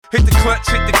clutch,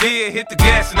 hit the gear, hit the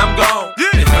gas, and I'm gone.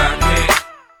 If I can't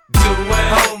do it,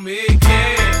 homie, it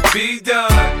can't be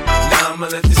done. Now I'ma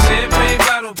let the champagne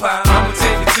bottle pop. I'ma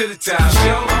take it to the top.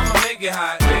 Show, I'ma make it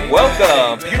hot.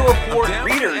 Welcome, Pewter Report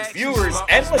readers, viewers,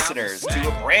 and listeners to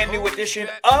a brand new edition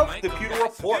of the Pewter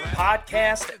Report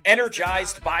podcast,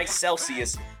 energized by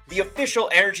Celsius, the official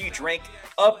energy drink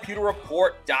of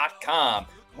PewterReport.com.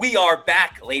 We are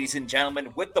back, ladies and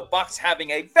gentlemen, with the Bucs having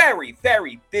a very,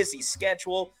 very busy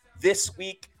schedule this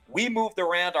week. We moved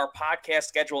around our podcast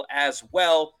schedule as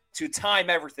well to time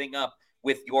everything up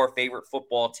with your favorite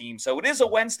football team. So it is a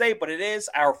Wednesday, but it is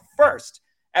our first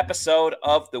episode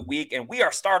of the week, and we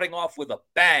are starting off with a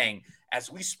bang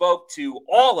as we spoke to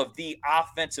all of the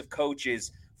offensive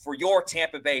coaches for your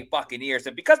Tampa Bay Buccaneers.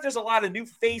 And because there's a lot of new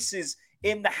faces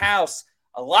in the house,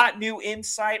 a lot new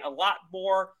insight, a lot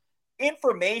more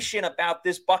information about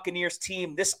this Buccaneers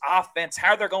team, this offense,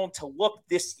 how they're going to look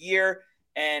this year,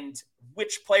 and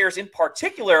which players in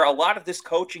particular a lot of this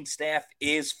coaching staff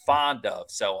is fond of.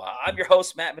 So I'm your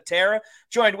host, Matt Matera.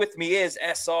 Joined with me is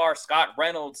SR Scott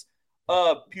Reynolds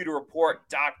of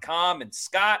PewterReport.com. And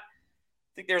Scott,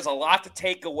 I think there's a lot to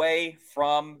take away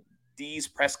from these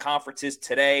press conferences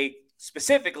today,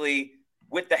 specifically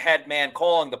with the head man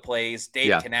calling the plays,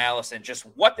 Dave Canales, and just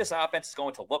what this offense is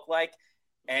going to look like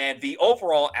and the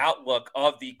overall outlook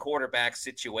of the quarterback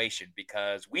situation,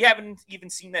 because we haven't even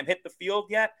seen them hit the field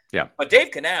yet. Yeah. But Dave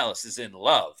Canales is in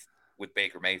love with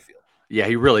Baker Mayfield. Yeah,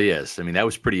 he really is. I mean, that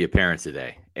was pretty apparent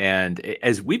today. And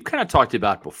as we've kind of talked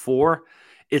about before,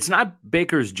 it's not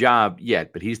Baker's job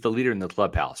yet, but he's the leader in the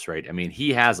clubhouse, right? I mean,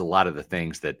 he has a lot of the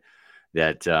things that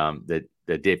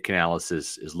Dave Canales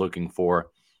is looking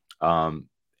for.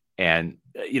 And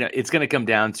it's going to come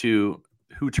down to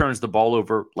who turns the ball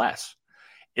over less.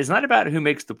 It's not about who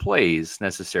makes the plays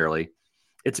necessarily.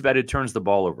 It's about who turns the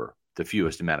ball over the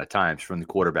fewest amount of times from the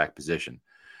quarterback position.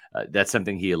 That's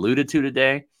something he alluded to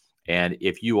today. And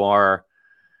if you are,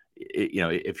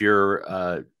 if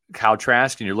you're Kyle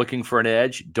Trask and you're looking for an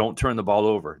edge, don't turn the ball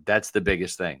over. That's the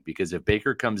biggest thing, because if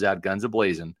Baker comes out guns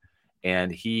a-blazing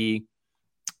and he,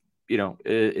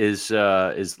 is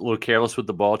a little careless with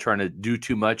the ball, trying to do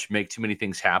too much, make too many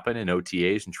things happen in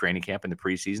OTAs and training camp in the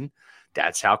preseason,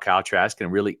 that's how Kyle Trask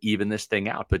can really even this thing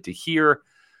out. But to hear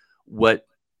what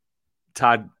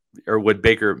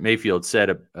Baker Mayfield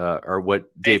said, or what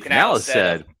Dave Canales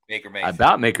said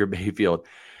about Baker Mayfield,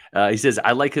 he says,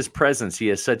 I like his presence. He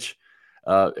has such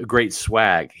a great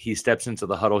swag. He steps into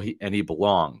the huddle and he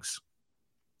belongs.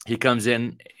 He comes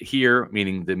in here,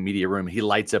 meaning the media room. He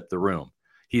lights up the room.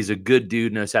 He's a good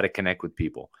dude, knows how to connect with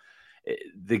people.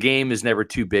 The game is never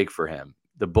too big for him.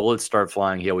 The bullets start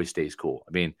flying. He always stays cool.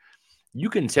 I mean, you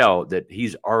can tell that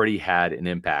he's already had an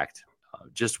impact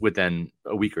just within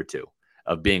a week or two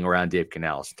of being around Dave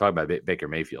Canales. Talk about Baker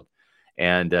Mayfield.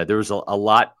 And there was a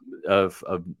lot of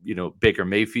Baker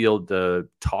Mayfield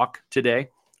talk today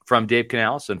from Dave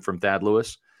Canales and from Thad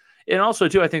Lewis. And also,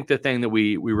 too, I think the thing that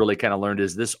we really kind of learned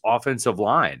is this offensive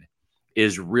line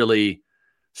is really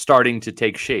starting to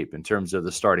take shape in terms of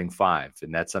the starting five.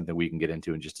 And that's something we can get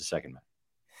into in just a second, Matt.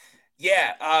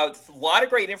 Yeah, a lot of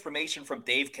great information from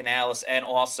Dave Canales and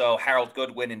also Harold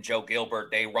Goodwin and Joe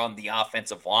Gilbert. They run the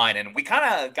offensive line. And we kind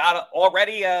of got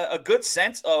already a good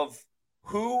sense of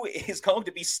who is going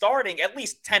to be starting, at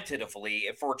least tentatively,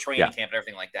 for training camp and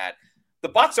everything like that. The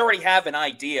Bucs already have an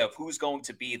idea of who's going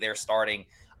to be their starting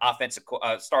offensive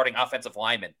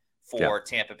lineman for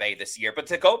Tampa Bay this year. But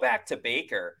to go back to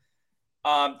Baker,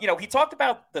 he talked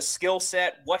about the skill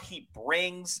set, what he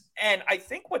brings. And I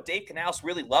think what Dave Canales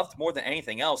really loved more than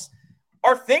anything else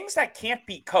are things that can't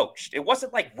be coached. It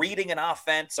wasn't like reading an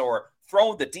offense or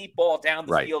throwing the deep ball down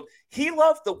the field. He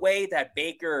loved the way that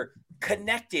Baker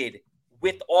connected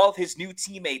with all of his new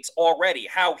teammates already,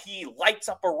 how he lights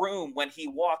up a room when he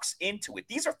walks into it.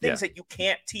 These are things that you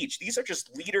can't teach. These are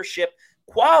just leadership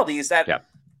qualities that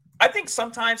I think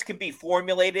sometimes can be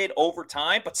formulated over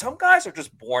time, but some guys are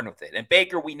just born with it. And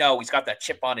Baker, we know he's got that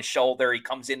chip on his shoulder. He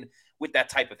comes in with that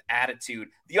type of attitude.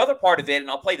 The other part of it,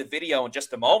 and I'll play the video in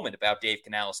just a moment about Dave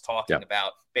Canales talking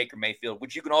about Baker Mayfield,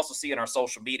 which you can also see in our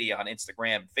social media on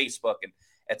Instagram, Facebook, and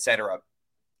et cetera.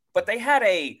 But they had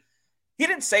he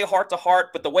didn't say heart to heart,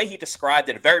 but the way he described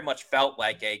it very much felt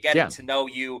like a getting to know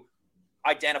you,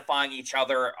 identifying each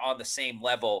other on the same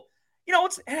level.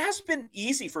 It hasn't been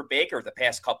easy for Baker the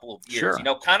past couple of years.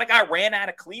 Kind of got ran out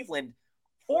of Cleveland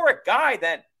for a guy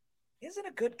that isn't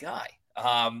a good guy,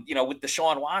 with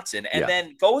Deshaun Watson, and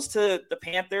then goes to the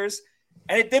Panthers,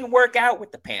 and it didn't work out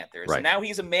with the Panthers. Right. And now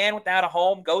he's a man without a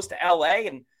home, goes to L.A.,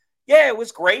 and it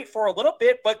was great for a little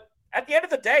bit, but at the end of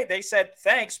the day, they said,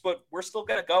 thanks, but we're still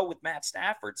going to go with Matt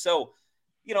Stafford. So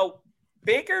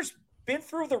Baker's been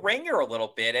through the ringer a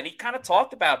little bit, and he kind of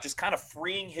talked about just kind of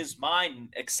freeing his mind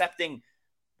and accepting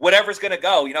whatever's going to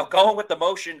go, going with the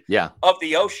motion of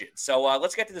the ocean. So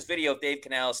let's get to this video of Dave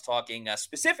Canales talking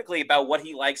specifically about what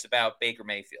he likes about Baker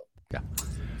Mayfield. Yeah.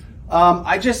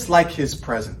 I just like his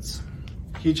presence.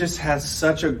 He just has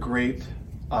such a great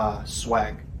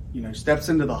swag. Steps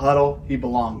into the huddle, he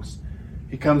belongs.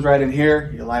 He comes right in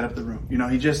here, you light up the room.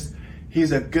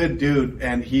 He's a good dude,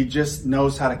 and he just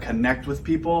knows how to connect with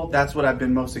people. That's what I've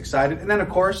been most excited. And then, of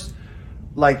course,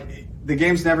 the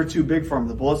game's never too big for him.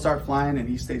 The bullets start flying, and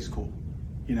he stays cool,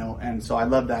 and so I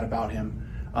love that about him.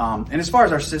 And as far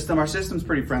as our system's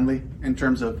pretty friendly in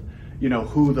terms of,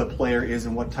 who the player is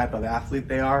and what type of athlete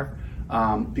they are,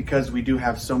 because we do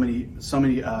have so many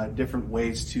different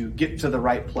ways to get to the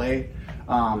right play.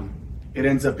 It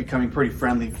ends up becoming pretty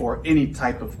friendly for any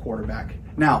type of quarterback.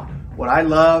 Now, what I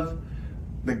love,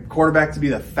 the quarterback to be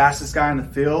the fastest guy on the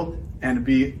field and to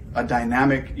be a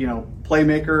dynamic,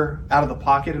 playmaker out of the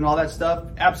pocket and all that stuff.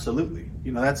 Absolutely.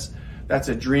 That's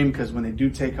a dream, because when they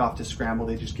do take off to scramble,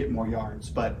 they just get more yards.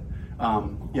 But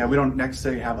we don't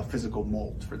necessarily have a physical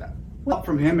mold for that.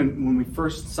 From him, and when we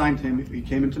first signed him, he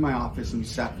came into my office and we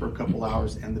sat for a couple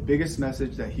hours. And the biggest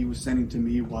message that he was sending to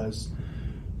me was,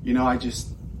 I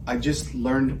just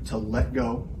learned to let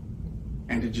go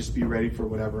and to just be ready for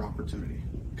whatever opportunity.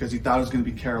 Because he thought it was going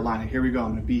to be Carolina. Here we go.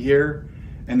 I'm going to be here.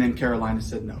 And then Carolina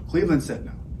said no. Cleveland said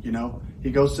no. He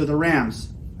goes to the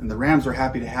Rams, and the Rams were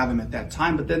happy to have him at that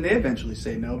time, but then they eventually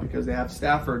say no because they have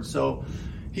Stafford. So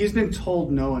he's been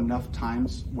told no enough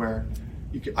times where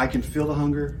I can feel the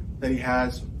hunger that he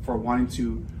has for wanting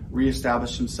to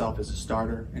reestablish himself as a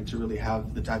starter and to really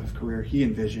have the type of career he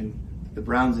envisioned, the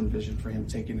Browns envisioned for him,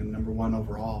 taking him number 1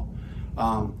 overall.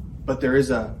 But there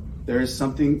is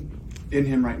something in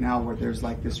him right now where there's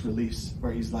this release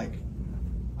where he's like,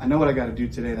 I know what I got to do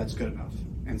today. That's good enough.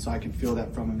 And so I can feel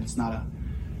that from him. It's not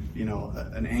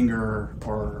an anger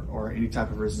or any type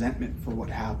of resentment for what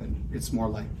happened. It's more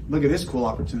like, look at this cool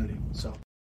opportunity. So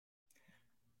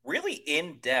really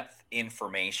in-depth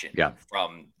information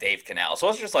from Dave Canales. So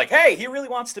it's just like, hey, he really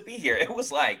wants to be here. It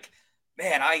was like,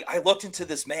 man, I looked into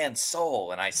this man's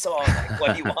soul and I saw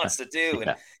what he wants to do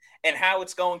and how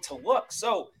it's going to look.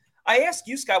 So I asked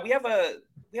you, Scott, we have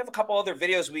a couple other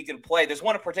videos we can play. There's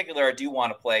one in particular I do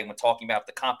want to play when talking about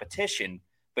the competition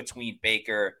between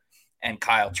Baker and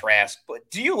Kyle Trask. But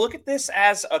do you look at this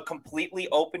as a completely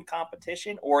open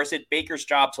competition, or is it Baker's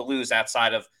job to lose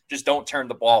outside of just don't turn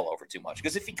the ball over too much?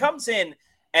 Because if he comes in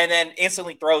and then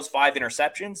instantly throws 5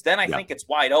 interceptions, then I think it's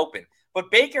wide open. But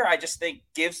Baker, I just think,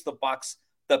 gives the Bucs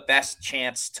the best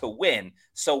chance to win.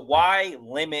 So why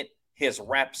limit his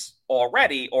reps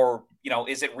already, or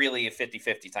is it really a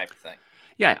 50-50 type of thing?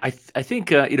 Yeah, I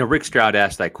think Rick Stroud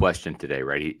asked that question today,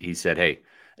 right? He said, hey,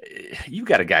 you've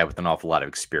got a guy with an awful lot of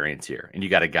experience here, and you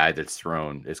got a guy that's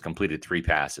completed 3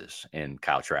 passes in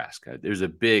Kyle Trask. There's a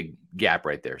big gap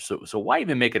right there. So why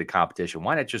even make it a competition?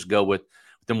 Why not just go with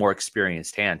the more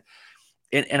experienced hand?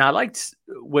 And I liked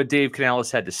what Dave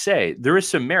Canales had to say. There is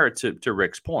some merit to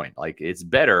Rick's point. It's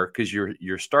better because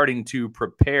you're starting to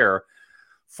prepare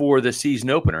for the season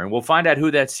opener. And we'll find out who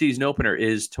that season opener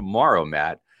is tomorrow,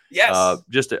 Matt. Yes.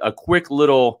 Just a quick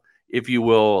little, if you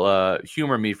will,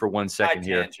 humor me for 1 second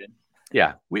here.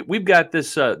 Yeah. We've got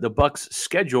this, the Bucs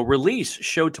schedule release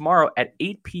show tomorrow at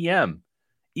 8 p.m.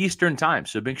 Eastern time.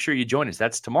 So make sure you join us.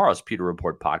 That's tomorrow's Pewter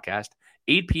Report podcast,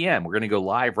 8 p.m. We're going to go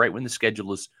live right when the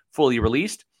schedule is fully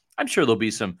released. I'm sure there'll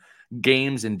be some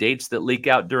games and dates that leak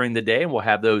out during the day, and we'll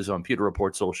have those on Pewter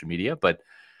Report social media. But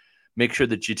make sure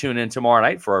that you tune in tomorrow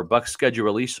night for our Bucs schedule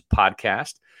release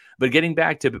podcast. But getting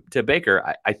back to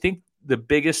Baker, I think the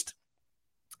biggest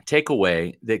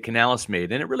takeaway that Canales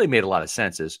made, and it really made a lot of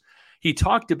sense, is he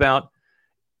talked about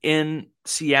in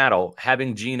Seattle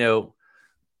having Geno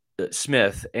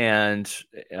Smith and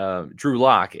Drew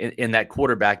Lock in that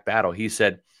quarterback battle. He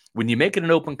said, when you make it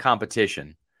an open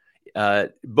competition,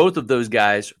 both of those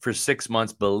guys for 6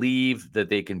 months believe that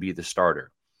they can be the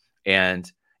starter.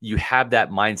 And you have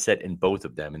that mindset in both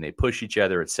of them, and they push each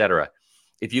other, et cetera.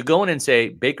 If you go in and say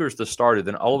Baker's the starter,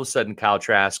 then all of a sudden Kyle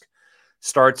Trask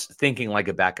starts thinking like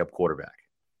a backup quarterback,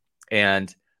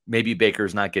 and maybe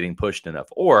Baker's not getting pushed enough.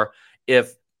 Or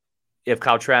if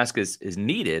Kyle Trask is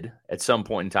needed at some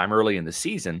point in time early in the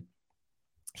season,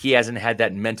 he hasn't had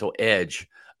that mental edge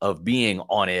of being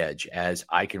on edge as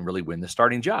I can really win the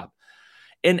starting job.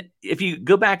 And if you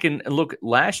go back and look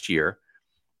last year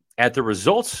at the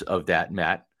results of that,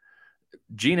 Matt,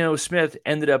 Geno Smith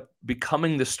ended up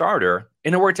becoming the starter,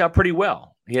 and it worked out pretty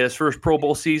well. He had his first Pro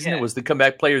Bowl season. It was the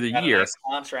comeback player of the year. Nice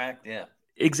contract, yeah.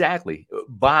 Exactly.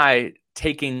 By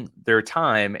taking their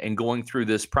time and going through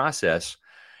this process.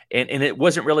 And it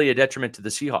wasn't really a detriment to the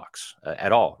Seahawks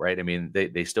at all, right? I mean,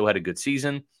 they still had a good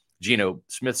season. Geno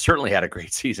Smith certainly had a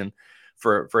great season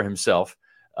for himself.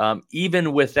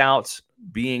 Even without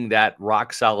being that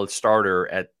rock-solid starter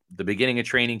at the beginning of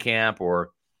training camp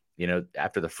or,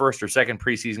 after the first or second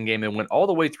preseason game, and went all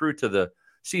the way through to the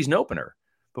season opener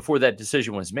before that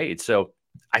decision was made. So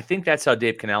I think that's how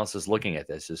Dave Canales is looking at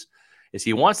this, is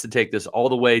he wants to take this all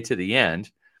the way to the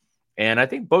end. And I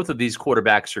think both of these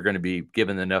quarterbacks are going to be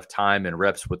given enough time and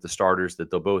reps with the starters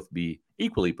that they'll both be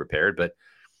equally prepared. But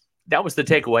that was the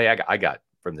takeaway I got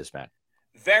from this, Matt.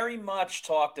 Very much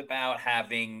talked about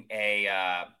having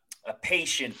a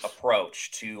patient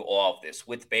approach to all of this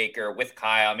with Baker, with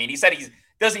Kyle. I mean, he said he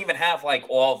doesn't even have like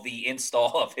all of the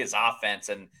install of his offense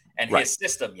and right. his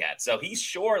system yet. So he's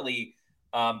surely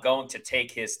going to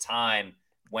take his time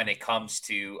when it comes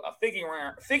to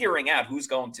figuring out who's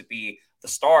going to be the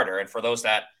starter. And for those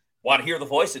that want to hear the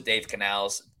voice of Dave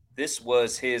Canales, this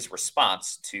was his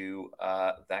response to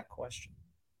that question.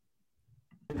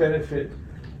 Benefit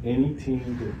any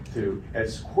team to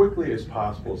as quickly as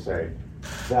possible say,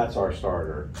 that's our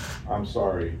starter. I'm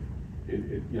sorry.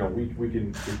 We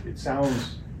can, it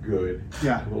sounds good.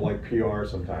 Yeah. A little like PR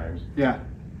sometimes. Yeah.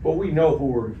 But we know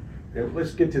who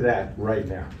let's get to that right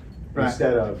now. Right.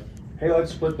 Instead of, hey,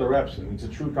 let's split the reps and it's a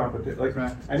true competition. Like,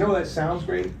 right. I know that sounds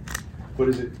great, but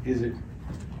is it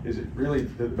really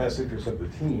the best interest of the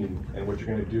team and what you're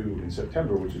going to do in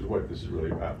September, which is what this is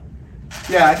really about?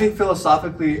 Yeah, I think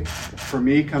philosophically, for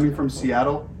me, coming from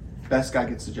Seattle, best guy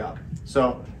gets the job.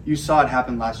 So you saw it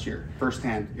happen last year,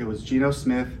 firsthand. It was Geno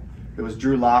Smith, it was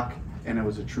Drew Lock, and it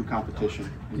was a true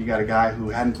competition. And you got a guy who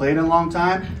hadn't played in a long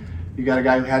time. You got a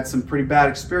guy who had some pretty bad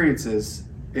experiences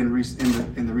in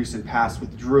the recent past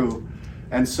with Drew.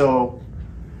 And so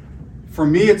for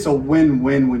me, it's a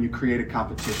win-win when you create a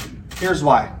competition. Here's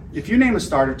why. If you name a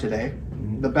starter today,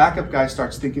 the backup guy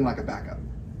starts thinking like a backup,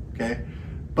 okay?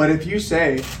 But if you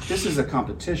say, this is a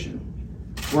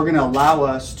competition, we're going to allow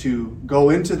us to go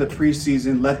into the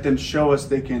preseason, let them show us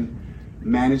they can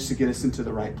manage to get us into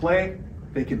the right play,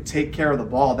 they can take care of the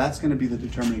ball. That's going to be the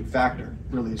determining factor,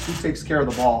 really, is who takes care of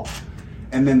the ball.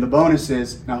 And then the bonus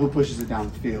is, now who pushes it down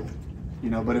the field?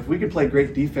 But if we can play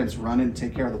great defense, run and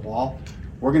take care of the ball,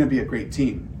 we're going to be a great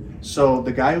team. So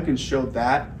the guy who can show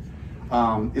that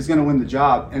is going to win the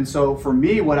job. And so for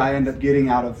me, what I end up getting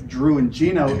out of Drew and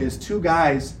Geno is two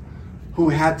guys who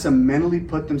had to mentally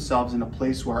put themselves in a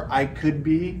place where I'm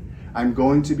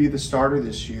going to be the starter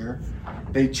this year.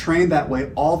 They trained that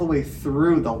way all the way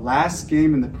through. The last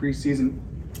game in the preseason,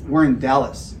 we're in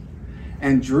Dallas.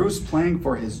 And Drew's playing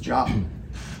for his job.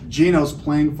 Geno's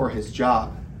playing for his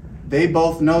job. They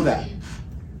both know that.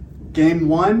 Game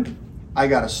one, I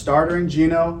got a starter in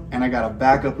Geno, and I got a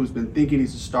backup who's been thinking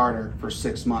he's a starter for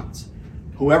 6 months.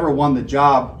 Whoever won the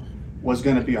job was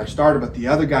going to be our starter, but the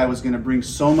other guy was going to bring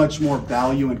so much more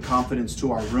value and confidence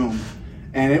to our room.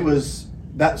 And it was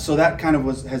that, so that kind of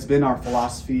has been our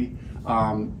philosophy,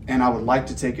 and I would like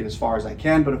to take it as far as I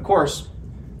can. But of course,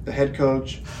 the head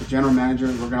coach, the general manager,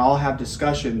 we're going to all have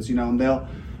discussions, and they'll,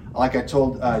 like I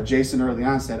told Jason early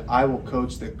on, said, I will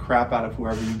coach the crap out of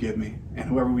whoever you give me and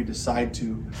whoever we decide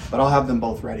to, but I'll have them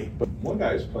both ready. But one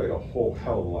guy has played a whole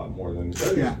hell of a lot more than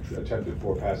the other. Attempted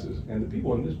 4 passes, and the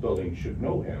people in this building should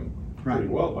know him pretty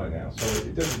well by now. So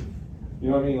it doesn't, you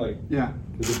know what I mean? Like,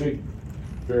 there's a big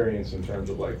variance in terms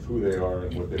of like who they are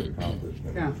and what they've accomplished.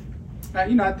 Yeah,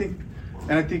 I think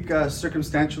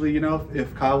circumstantially,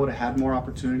 if Kyle would have had more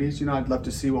opportunities, I'd love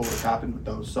to see what would have happened with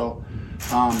those. So,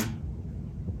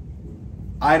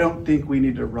 I don't think we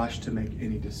need to rush to make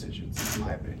any decisions, in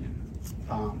my opinion.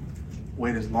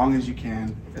 Wait as long as you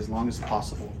can, as long as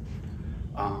possible.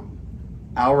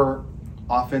 Our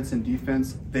offense and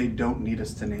defense, they don't need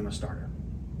us to name a starter.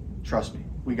 Trust me.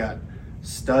 We got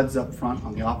studs up front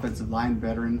on the offensive line,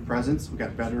 veteran presence. We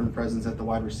got veteran presence at the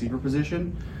wide receiver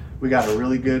position. We got a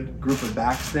really good group of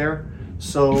backs there.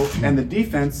 So, and the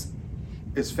defense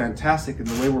is fantastic in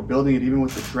the way we're building it, even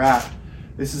with the draft.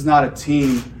 This is not a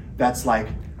team that's like,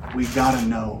 we gotta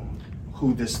know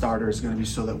who this starter is going to be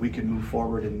so that we can move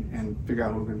forward and figure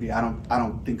out who we're going to be. I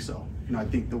don't think so. I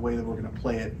think the way that we're going to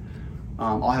play it,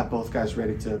 I'll have both guys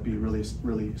ready to be really,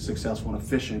 really successful and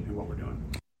efficient in what we're doing.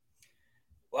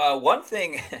 One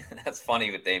thing that's funny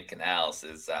with Dave Canales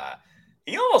is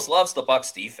he almost loves the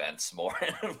Bucs defense more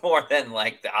than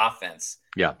like the offense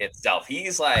itself.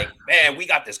 He's like, man, we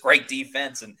got this great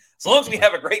defense, and as long as we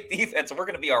have a great defense, we're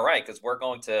going to be all right because we're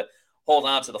going to hold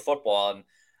on to the football. And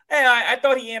I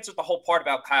thought he answered the whole part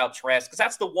about Kyle Trask, because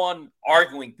that's the one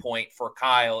arguing point for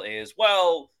Kyle is,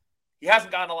 well, he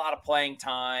hasn't gotten a lot of playing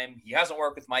time. He hasn't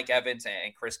worked with Mike Evans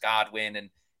and Chris Godwin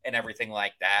and everything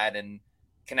like that. And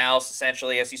Canales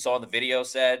essentially, as you saw in the video,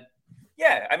 said,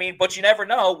 yeah, I mean, but you never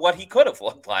know what he could have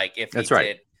looked like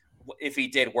if he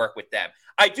did work with them.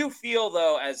 I do feel,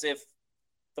 though, as if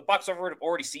the Bucs have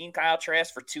already seen Kyle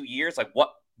Trask for 2 years. Like,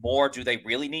 what more do they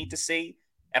really need to see?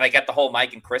 And I get the whole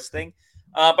Mike and Chris thing.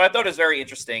 But I thought it was very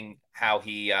interesting how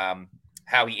he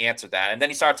answered that. And then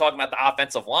he started talking about the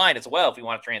offensive line as well. If we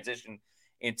want to transition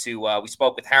into, we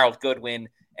spoke with Harold Goodwin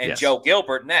and Joe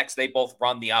Gilbert next. They both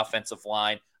run the offensive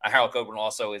line. Harold Goodwin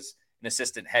also is an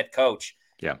assistant head coach.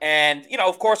 Yeah. And,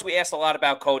 of course, we asked a lot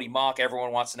about Cody Mauch.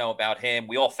 Everyone wants to know about him.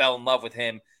 We all fell in love with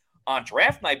him on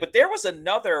draft night. But there was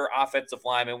another offensive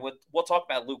lineman. We'll talk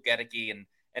about Luke Gedeke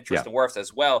and Tristan Wirfs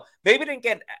as well. Maybe didn't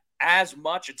get as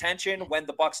much attention when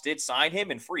the Bucs did sign him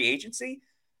in free agency.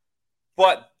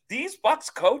 But these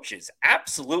Bucs coaches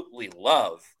absolutely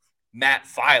love Matt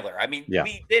Filer. I mean,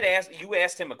 you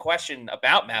asked him a question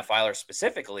about Matt Filer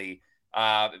specifically.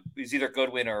 It was either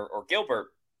Goodwin or Gilbert.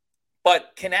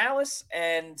 But Canales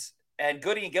and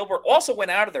Goody and Gilbert also went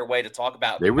out of their way to talk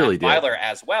about Matt Filer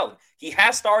as well. He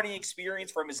has starting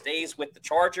experience from his days with the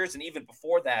Chargers and even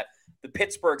before that, the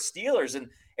Pittsburgh Steelers. And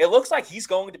it looks like he's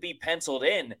going to be penciled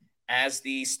in as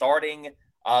the starting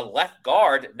left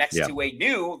guard next to a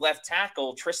new left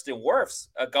tackle, Tristan Wirfs,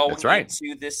 going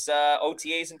into this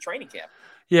OTAs and training camp.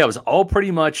 Yeah, it was all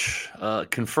pretty much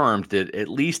confirmed that at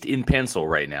least in pencil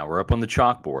right now, we're up on the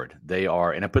chalkboard. They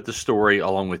are, and I put the story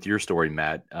along with your story,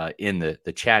 Matt, in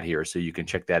the chat here, so you can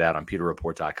check that out on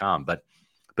PeterReport.com. But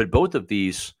both of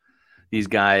these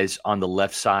guys on the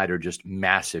left side are just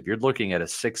massive. You're looking at a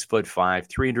 6'5",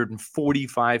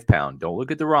 345-pound. Don't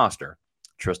look at the roster.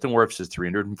 Tristan Wirfs is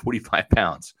 345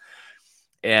 pounds.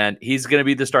 And he's going to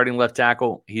be the starting left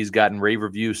tackle. He's gotten rave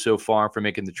reviews so far for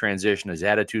making the transition. His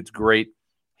attitude's great.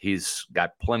 He's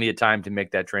got plenty of time to make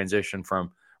that transition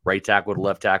from right tackle to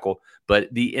left tackle.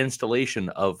 But the installation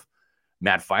of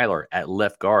Matt Filer at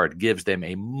left guard gives them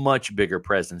a much bigger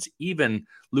presence. Even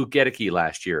Luke Gedeke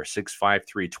last year, 6'5",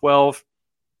 312.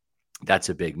 That's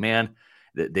a big man.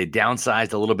 They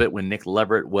downsized a little bit when Nick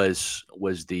Leverett was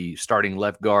the starting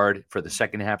left guard for the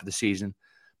second half of the season.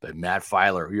 But Matt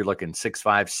Filer, you're looking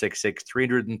 6'5", 6'6",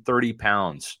 330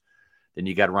 pounds. Then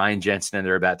you got Ryan Jensen in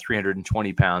there, about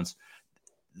 320 pounds.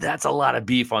 That's a lot of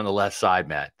beef on the left side,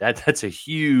 Matt. That's a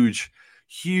huge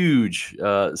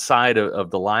side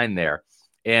of the line there.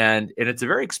 And it's a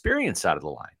very experienced side of the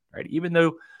line, right? Even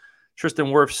though Tristan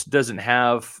Wirfs doesn't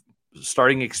have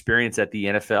starting experience at the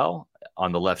NFL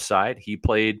on the left side, he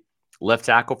played left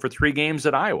tackle for 3 games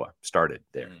at Iowa, started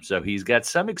there. So he's got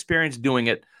some experience doing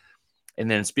it. And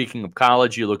then speaking of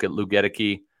college, you look at Luke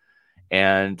Gedeke,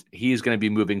 and he's going to be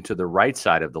moving to the right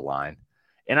side of the line.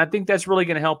 And I think that's really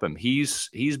going to help him. He's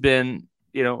been,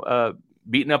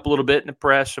 beaten up a little bit in the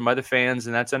press from other fans,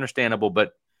 and that's understandable.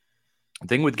 But the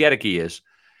thing with Gedeke is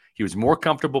he was more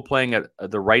comfortable playing at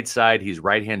the right side. He's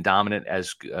right-hand dominant,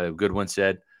 as Goodwin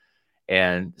said.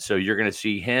 And so you're going to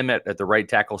see him at the right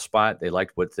tackle spot. They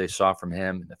liked what they saw from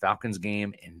him in the Falcons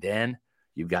game. And then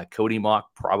you've got Cody Mauch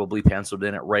probably penciled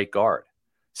in at right guard,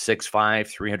 6'5",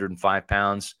 305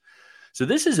 pounds. So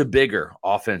this is a bigger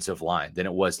offensive line than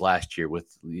it was last year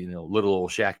with, little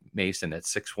old Shaq Mason at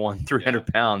 6'1", 300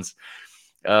 pounds,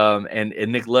 and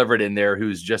Nick Leverett in there,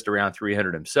 who's just around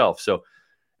 300 himself. So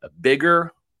a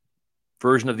bigger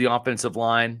version of the offensive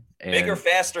line. And bigger,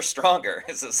 faster, stronger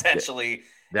is essentially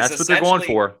that's what they're going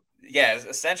for. Yeah,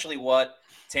 essentially what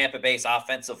Tampa Bay's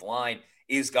offensive line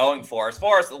is going for. As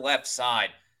far as the left side,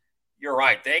 you're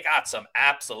right. They got some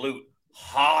absolute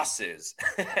hosses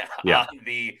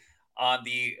on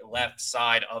the left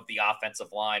side of the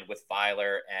offensive line with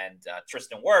Filer and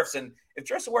Tristan Wirfs. And if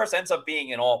Tristan Wirfs ends up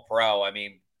being an all-pro, I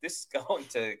mean, this is going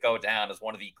to go down as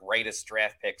one of the greatest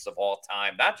draft picks of all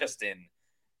time, not just in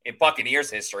Buccaneers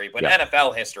history, but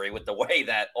NFL history, with the way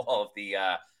that all of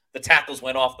the tackles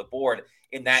went off the board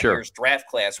in that year's draft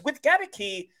class. With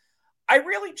Gedeke, I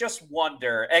really just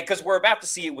wonder, because we're about to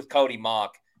see it with Cody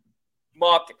Mauch.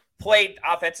 Mauch played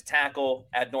offensive tackle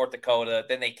at North Dakota.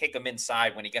 Then they kick him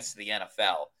inside when he gets to the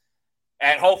NFL.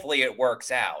 And hopefully it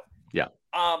works out. Yeah.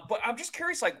 But I'm just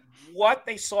curious, what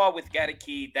they saw with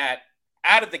Gedeke that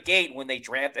out of the gate when they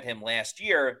drafted him last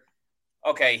year,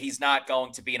 okay, he's not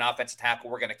going to be an offensive tackle.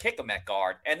 We're going to kick him at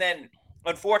guard. And then,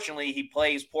 unfortunately, he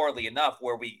plays poorly enough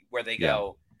where they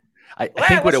go, I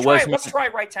think what it was. Let's try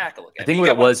right tackle again. I think what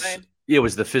it was, it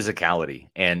was the physicality.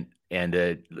 And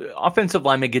offensive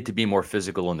linemen get to be more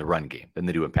physical in the run game than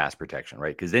they do in pass protection,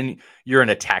 right? Because then you're in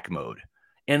attack mode.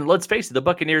 And let's face it, the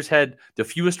Buccaneers had the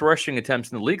fewest rushing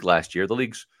attempts in the league last year, the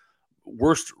league's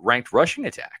worst ranked rushing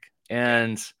attack.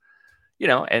 And,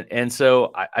 and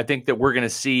so I think that we're going to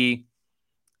see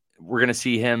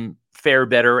him fare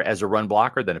better as a run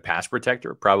blocker than a pass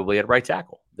protector, probably at right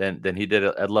tackle than he did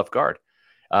at left guard.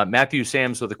 Matthew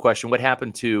Sams with a question: what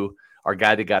happened to our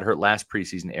guy that got hurt last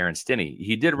preseason, Aaron Stinney?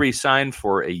 He did re-sign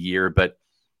for a year, but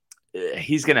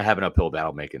he's going to have an uphill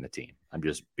battle making the team. I'm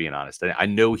just being honest. I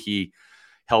know he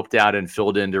helped out and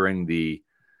filled in during the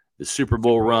Super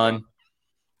Bowl run,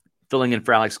 filling in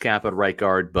for Alex Kappa at right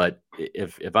guard. But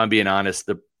if I'm being honest,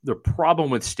 the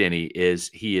problem with Stinney is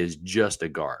he is just a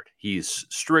guard. He's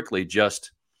strictly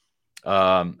just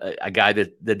a guy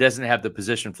that doesn't have the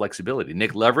position flexibility.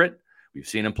 Nick Leverett, we've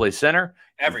seen him play center.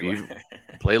 Everywhere.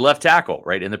 Play left tackle,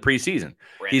 right, in the preseason.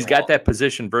 He's got that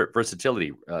position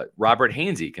versatility. Robert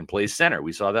Hainsey can play center.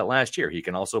 We saw that last year. He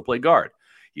can also play guard.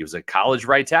 He was a college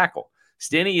right tackle.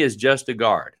 Stinney is just a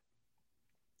guard.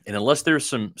 And unless there's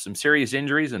some serious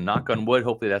injuries, and knock on wood,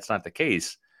 hopefully that's not the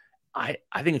case, I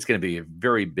think it's going to be a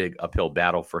very big uphill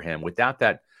battle for him. Without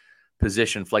that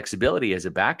position flexibility as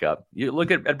a backup, you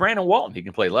look at Brandon Walton. He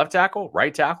can play left tackle,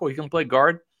 right tackle. He can play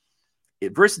guard.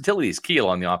 Versatility is key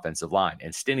on the offensive line,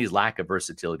 and Stinney's lack of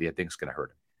versatility, I think, is going to hurt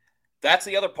him. That's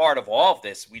the other part of all of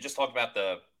this. We just talked about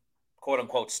the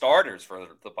quote-unquote starters for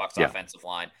the Bucs offensive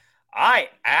line. I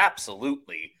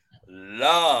absolutely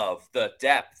love the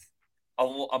depth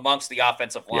amongst the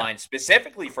offensive line,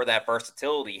 specifically for that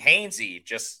versatility. Hainsey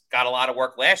just got a lot of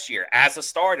work last year as a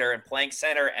starter and playing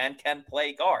center and can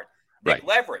play guard. Nick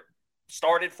Leverett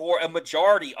started for a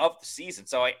majority of the season.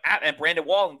 And Brandon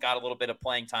Walton got a little bit of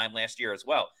playing time last year as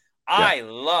well. I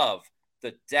love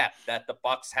the depth that the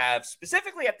Bucs have,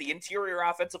 specifically at the interior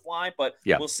offensive line, but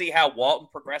we'll see how Walton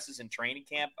progresses in training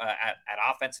camp at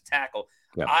offensive tackle.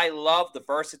 I love the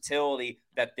versatility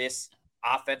that this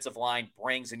offensive line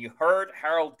brings. And you heard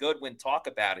Harold Goodwin talk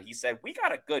about it. He said, we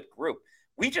got a good group.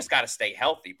 We just got to stay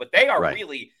healthy. But they are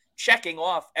really checking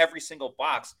off every single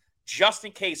box just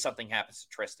in case something happens to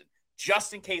Tristan,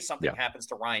 just in case something happens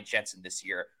to Ryan Jensen this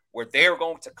year, where they're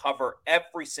going to cover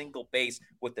every single base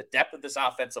with the depth of this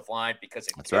offensive line, because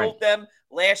it killed them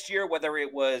last year, whether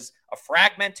it was a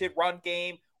fragmented run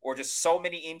game or just so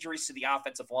many injuries to the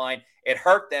offensive line. It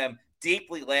hurt them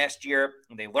deeply last year,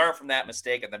 and they learned from that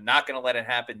mistake, and they're not going to let it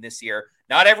happen this year.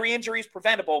 Not every injury is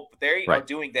preventable, but they are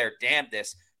doing their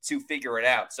damnedest to figure it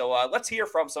out. So let's hear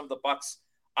from some of the Bucs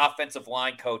offensive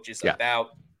line coaches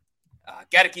about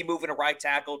Gedeke moving to right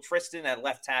tackle, Tristan at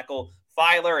left tackle,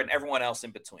 Filer, and everyone else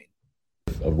in between.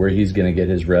 Where he's going to get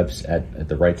his reps at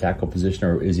the right tackle position,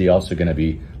 or is he also going to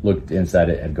be looked inside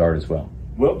at guard as well?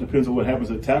 Well, it depends on what happens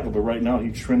at tackle, but right now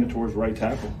he's trending towards right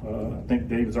tackle. I think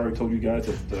Dave has already told you guys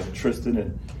that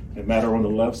Tristan and Matt are on the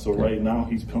left, so right now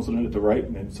he's penciling it at the right,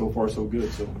 and so far so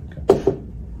good. So.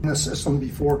 In the system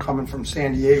before coming from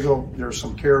San Diego, there's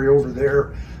some carryover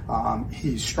there.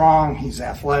 He's strong, he's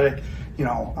athletic,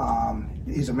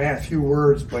 he's a man of few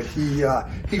words, but he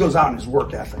goes out in his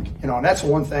work ethic, and that's the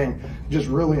one thing. Just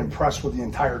really impressed with the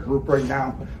entire group right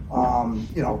now.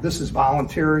 This is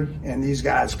voluntary, and these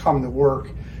guys come to work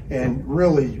and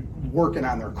really working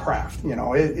on their craft.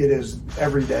 It is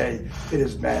every day.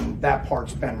 That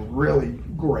part's been really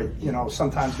great.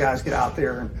 Sometimes guys get out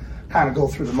there and kind of go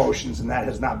through the motions, and that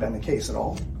has not been the case at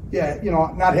all. Yeah,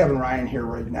 not having Ryan here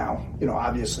right now,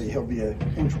 obviously he'll be an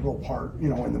integral part,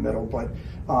 in the middle, but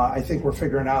I think we're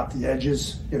figuring out the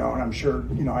edges, and I'm sure,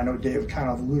 I know Dave kind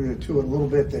of alluded to it a little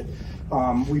bit, that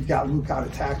we've got Luke out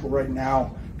of tackle right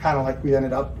now, kind of like we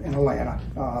ended up in Atlanta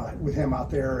with him out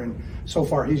there, and so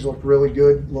far he's looked really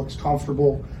good, looks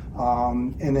comfortable,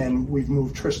 and then we've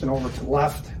moved Tristan over to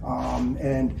left,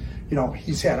 and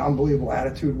he's had unbelievable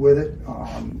attitude with it,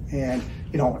 and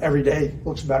every day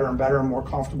looks better and better and more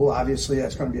comfortable. Obviously,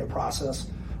 that's going to be a process,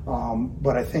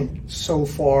 but I think so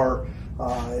far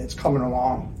it's coming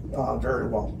along very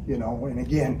well. And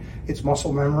again, it's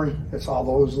muscle memory. It's all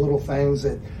those little things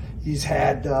that he's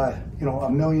had,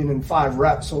 1,000,005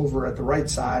 reps over at the right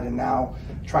side, and now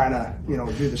trying to,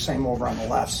 do the same over on the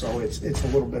left. So it's a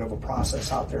little bit of a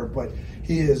process out there, but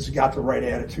he has got the right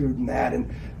attitude in that.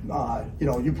 And,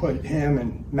 you put him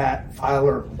and Matt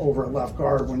Filer over at left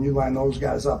guard, when you line those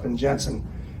guys up, and Jensen,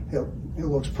 it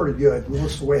looks pretty good. It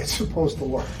looks the way it's supposed to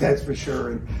look, that's for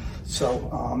sure. And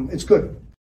so it's good.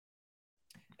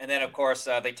 And then, of course,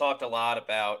 they talked a lot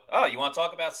about, you want to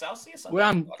talk about Celsius?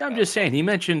 Well, I'm just saying, he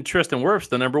mentioned Tristan Wirfs,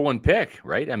 the number one pick,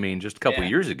 right? I mean, just a couple of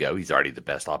years ago, he's already the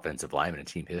best offensive lineman in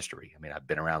team history. I mean, I've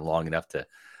been around long enough to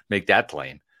make that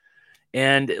claim.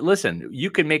 And listen,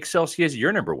 you can make Celsius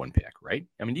your number one pick, right?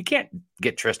 I mean, you can't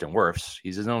get Tristan Wirfs.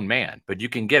 He's his own man. But you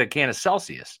can get a can of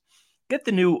Celsius. Get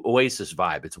the new Oasis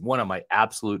Vibe. It's one of my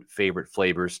absolute favorite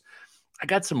flavors. I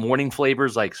got some morning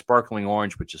flavors like sparkling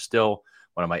orange, which is still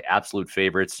one of my absolute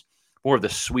favorites. More of the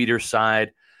sweeter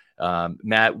side.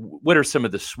 Matt, what are some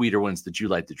of the sweeter ones that you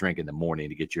like to drink in the morning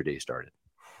to get your day started?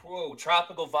 Whoa,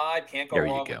 tropical vibe. Can't go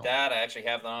wrong with that. I actually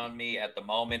have that on me at the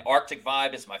moment. Arctic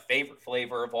vibe is my favorite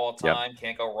flavor of all time. Yep.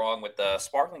 Can't go wrong with the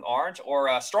sparkling orange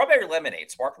or strawberry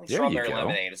lemonade. Sparkling strawberry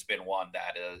lemonade has been one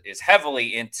that is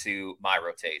heavily into my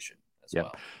rotation as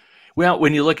well. Well,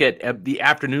 when you look at the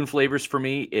afternoon flavors for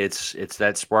me, it's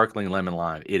that sparkling lemon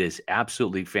lime. It is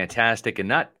absolutely fantastic and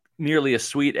not nearly as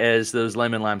sweet as those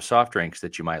lemon lime soft drinks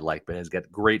that you might like, but it's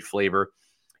got great flavor.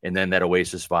 And then that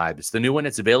Oasis vibe. It's the new one.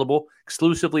 It's available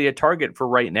exclusively at Target for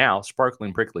right now.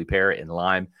 Sparkling prickly pear and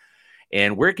lime.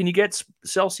 And where can you get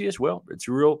Celsius? Well, it's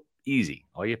real easy.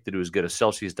 All you have to do is go to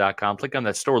Celsius.com, click on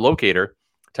that store locator,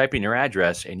 type in your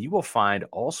address, and you will find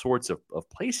all sorts of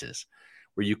places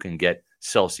where you can get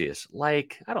Celsius.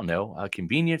 Like, I don't know,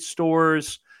 convenience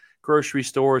stores, grocery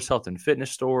stores, health and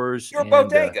fitness stores. Your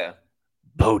bodega.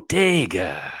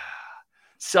 Bodega.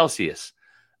 Celsius.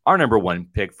 Our number one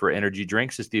pick for energy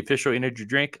drinks is the official energy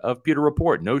drink of Pewter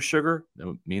Report. No sugar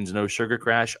means no sugar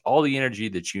crash. All the energy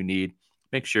that you need.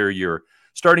 Make sure you're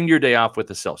starting your day off with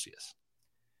a Celsius.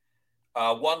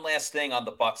 One last thing on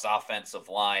the Bucs offensive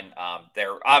line.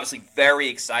 They're obviously very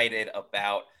excited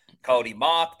about Cody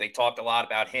Mauch. They talked a lot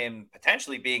about him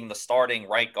potentially being the starting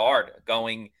right guard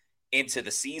going into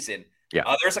the season.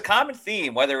 Yeah. There's a common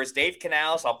theme, whether it's Dave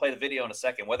Canales, I'll play the video in a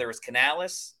second, whether it's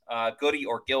Canales, Goody,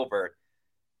 or Gilbert.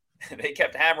 They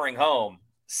kept hammering home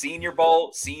Senior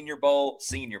Bowl, Senior Bowl,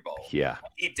 Senior Bowl. Yeah.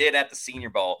 What he did at the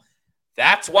Senior Bowl.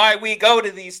 That's why we go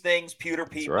to these things, Pewter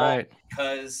people. That's right.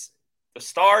 Because the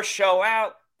stars show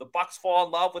out, the Bucs fall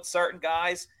in love with certain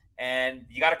guys, and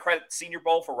you got to credit the Senior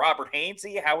Bowl for Robert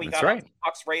Hainsey, how he got on the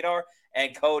Bucs radar,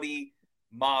 and Cody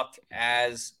Mauch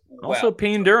as well. Also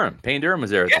Payne Durham. Payne Durham was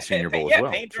there at the Senior Bowl as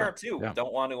well. Yeah, Payne Durham too. Yeah.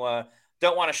 Don't want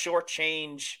to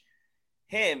shortchange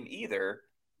him either.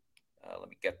 Let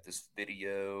me get this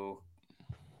video.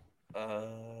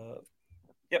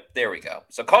 Yep, there we go.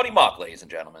 So Cody Mauch, ladies and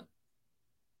gentlemen.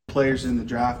 Players in the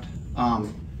draft,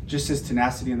 just his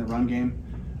tenacity in the run game,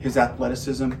 his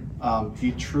athleticism.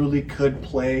 He truly could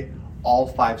play all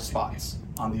 5 spots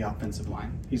on the offensive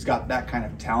line. He's got that kind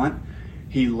of talent.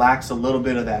 He lacks a little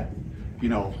bit of that,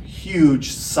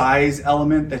 huge size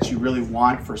element that you really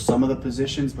want for some of the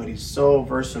positions, but he's so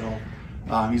versatile.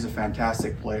 He's a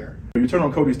fantastic player. When you turn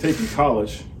on Cody's tape in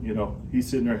college, he's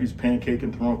sitting there, he's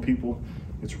pancaking, throwing people.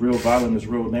 It's real violent, it's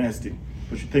real nasty.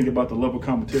 But you think about the level of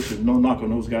competition, no knock on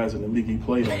those guys in the league he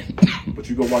played on. But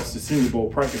you go watch the Senior Bowl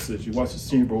practices, you watch the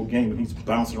Senior Bowl game, and he's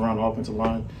bouncing around the offensive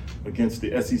line against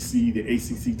the SEC, the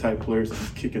ACC type players, and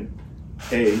he's kicking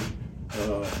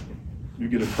you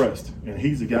get impressed. And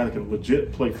he's the guy that can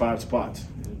legit play 5 spots.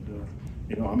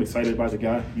 And, I'm excited by the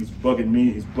guy. He's bugging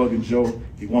me. He's bugging Joe.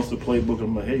 He wants the playbook.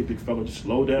 I'm like, hey, big fella, just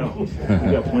slow down.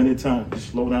 We got plenty of time.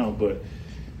 Just slow down. But,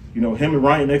 him and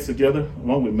Ryan next together,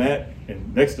 along with Matt,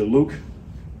 and next to Luke,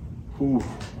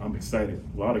 I'm excited.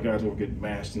 A lot of guys will get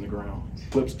mashed in the ground.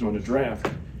 Flips during the draft,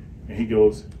 and he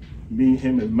goes, me,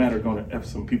 him, and Matt are going to F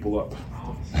some people up.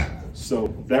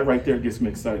 So that right there gets me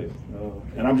excited.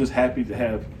 And I'm just happy to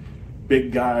have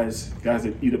big guys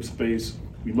that eat up space.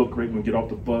 We look great when we get off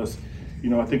the bus.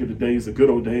 I think of the good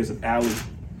old days of Allie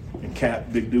and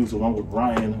Cap, big dudes, along with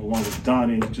Ryan, along with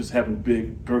Donnie, just having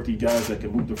big, girthy guys that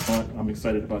can move the front. I'm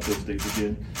excited about those days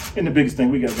again. And the biggest thing,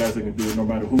 we got guys that can do it no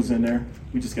matter who's in there.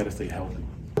 We just got to stay healthy.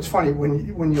 It's funny,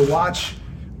 when you watch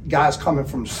guys coming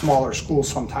from smaller schools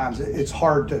sometimes, it's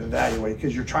hard to evaluate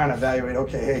because you're trying to evaluate,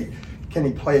 okay, hey, can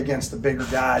he play against the bigger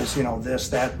guys, this,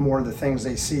 that, more of the things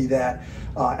they see that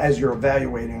as you're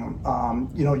evaluating him.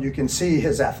 You can see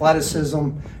his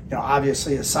athleticism,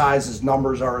 obviously his size, his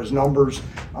numbers are his numbers.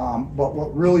 But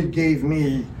what really gave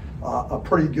me a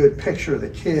pretty good picture of the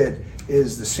kid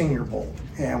is the Senior Bowl.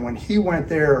 And when he went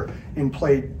there and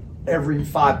played every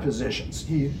 5 positions.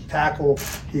 He tackled,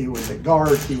 he was at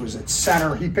guard, he was at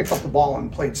center. He picked up the ball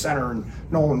and played center, and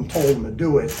no one told him to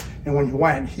do it. And when he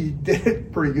went, he did a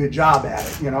pretty good job at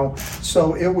it,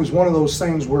 So it was one of those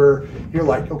things where you're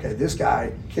like, okay, this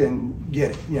guy can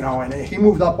get it, And he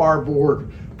moved up our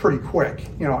board pretty quick,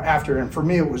 after. And for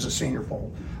me, it was a Senior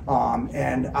Bowl.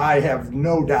 And I have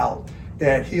no doubt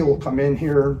that he'll come in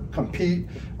here, compete,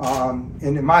 and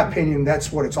in my opinion,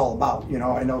 that's what it's all about.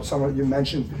 I know some of you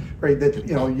mentioned, right, that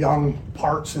young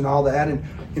parts and all that, and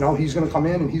he's going to come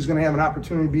in and he's going to have an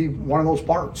opportunity to be one of those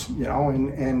parts.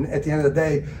 And at the end of the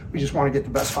day, we just want to get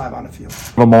the best 5 on the field.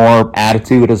 A more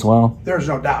attitude as well. There's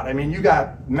no doubt. I mean, you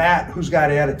got Matt, who's got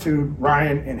attitude,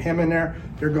 Ryan, and him in there.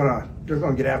 They're gonna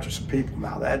get after some people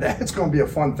now. That's going to be a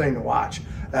fun thing to watch.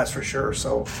 That's for sure.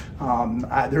 So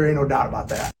there ain't no doubt about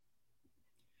that.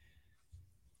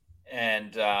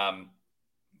 And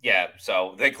yeah,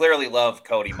 so they clearly love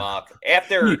Cody Mauch.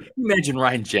 After you imagine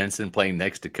Ryan Jensen playing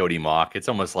next to Cody Mauch, it's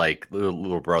almost like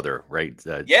little brother, right?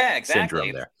 Yeah, exactly.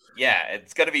 Syndrome there. Yeah,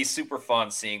 it's going to be super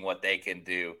fun seeing what they can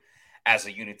do as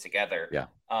a unit together. Yeah.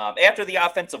 After the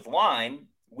offensive line,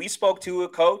 we spoke to a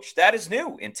coach that is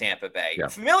new in Tampa Bay,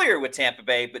 familiar with Tampa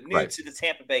Bay, but new to the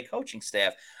Tampa Bay coaching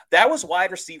staff. That was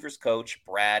wide receivers coach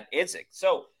Brad Idzik.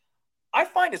 So I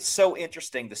find it so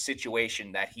interesting, the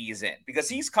situation that he's in, because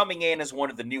he's coming in as one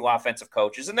of the new offensive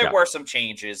coaches, and there were some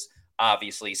changes,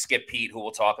 obviously. Skip Pete, who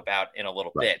we'll talk about in a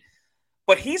little bit.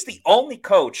 But he's the only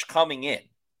coach coming in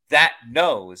that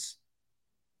knows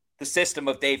the system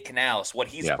of Dave Canales, what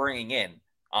he's bringing in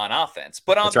on offense.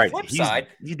 But on the flip side,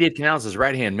 he's Dave Canales'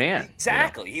 right-hand man.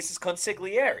 Exactly. He's his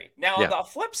consigliere. Now, on the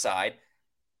flip side,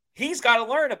 he's got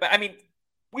to learn about, I mean,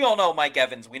 we all know Mike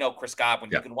Evans. We know Chris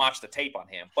Godwin. You can watch the tape on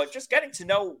him. But just getting to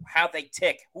know how they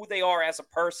tick, who they are as a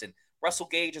person, Russell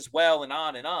Gage as well, and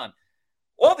on and on.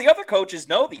 All the other coaches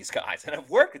know these guys and have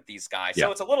worked with these guys.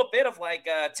 So it's a little bit of like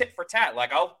tit for tat.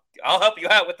 Like, I'll help you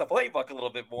out with the playbook a little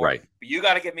bit more. But you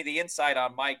got to give me the insight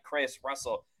on Mike, Chris,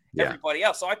 Russell, everybody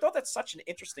else. So I thought that's such an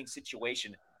interesting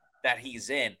situation that he's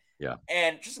in. Yeah.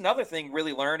 And just another thing,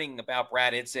 really learning about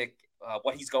Brad Idzik,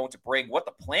 what he's going to bring, what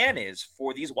the plan is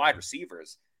for these wide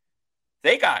receivers.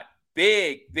 They got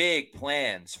big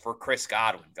plans for Chris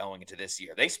Godwin going into this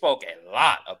year. They spoke a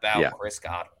lot about Chris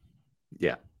Godwin.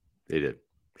 Yeah, they did.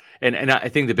 And I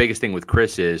think the biggest thing with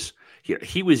Chris is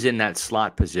he was in that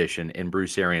slot position in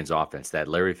Bruce Arians' offense, that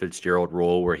Larry Fitzgerald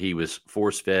role where he was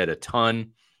force-fed a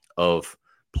ton of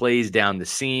plays down the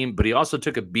seam, but he also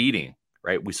took a beating,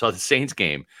 right? We saw the Saints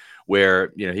game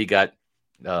where, he got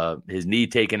his knee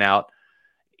taken out.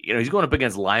 He's going up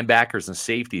against linebackers and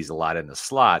safeties a lot in the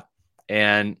slot,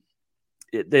 and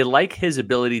they like his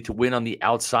ability to win on the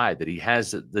outside, that he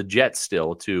has the jet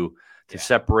still to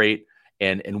separate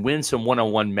and win some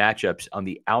one-on-one matchups on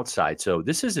the outside. So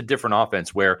this is a different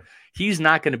offense where he's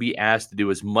not going to be asked to do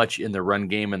as much in the run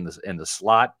game in the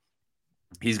slot.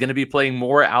 He's going to be playing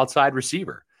more outside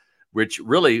receiver, which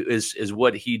really is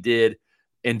what he did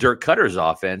in Dirk Cutter's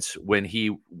offense when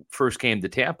he first came to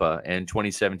Tampa in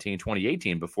 2017,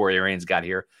 2018, before Arians got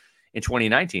here in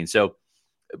 2019. So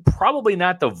probably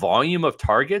not the volume of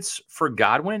targets for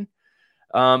Godwin,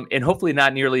 and hopefully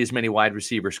not nearly as many wide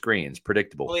receiver screens,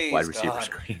 predictable wide receiver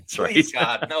screens. Right? Please,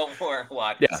 God, no more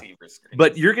wide receiver screens.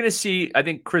 But you're going to see, I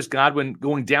think, Chris Godwin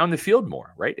going down the field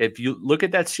more, right? If you look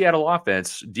at that Seattle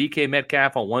offense, DK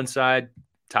Metcalf on one side,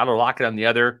 Tyler Lockett on the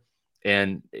other,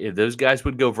 and those guys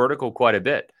would go vertical quite a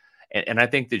bit. And I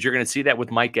think that you're going to see that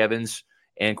with Mike Evans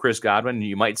and Chris Godwin.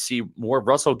 You might see more of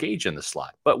Russell Gage in the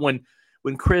slot. But when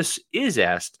Chris is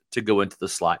asked to go into the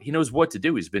slot, he knows what to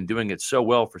do. He's been doing it so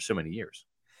well for so many years.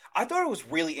 I thought it was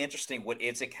really interesting what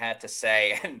Idzik had to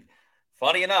say. And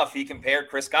funny enough, he compared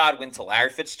Chris Godwin to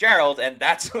Larry Fitzgerald. And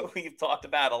that's what we've talked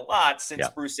about a lot since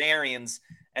Bruce Arians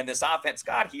and this offense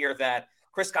got here, that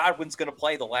Chris Godwin's going to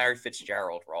play the Larry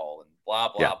Fitzgerald role and blah,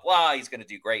 blah, blah. He's going to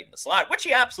do great in the slot, which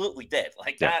he absolutely did.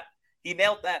 Like that, he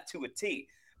nailed that to a T.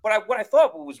 But what I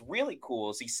thought was really cool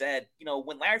is he said,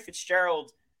 when Larry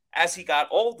Fitzgerald, as he got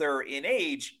older in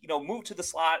age, moved to the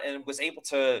slot and was able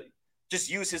to just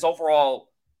use his overall,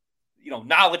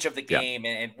 knowledge of the game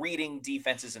and reading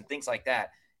defenses and things like that.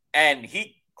 And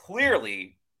he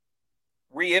clearly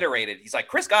reiterated, he's like,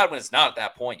 Chris Godwin is not at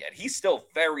that point yet. He's still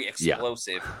very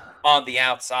explosive on the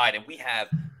outside. And we have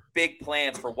big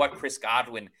plans for what Chris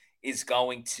Godwin is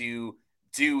going to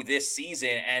do this season.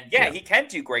 And he can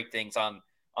do great things on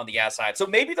the outside. So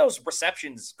maybe those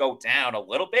receptions go down a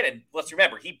little bit. And let's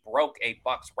remember, he broke a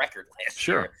Bucs record last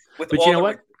year with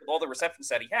all the receptions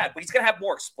that he had, but he's going to have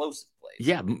more explosive plays.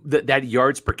 Yeah, that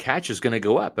yards per catch is going to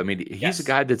go up. I mean, he's a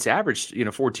guy that's averaged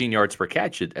 14 yards per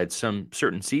catch at some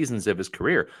certain seasons of his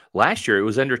career. Last year, it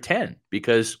was under 10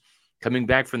 because coming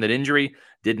back from that injury,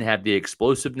 didn't have the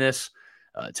explosiveness.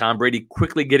 Tom Brady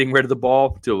quickly getting rid of the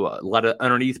ball to a lot of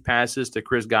underneath passes to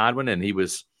Chris Godwin, and he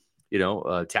was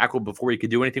tackled before he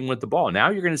could do anything with the ball. Now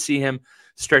you're going to see him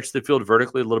stretch the field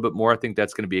vertically a little bit more. I think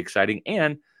that's going to be exciting.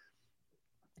 And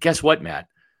guess what, Matt?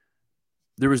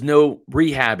 There was no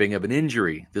rehabbing of an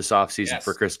injury this offseason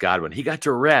for Chris Godwin. He got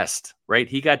to rest, right?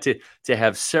 He got to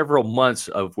have several months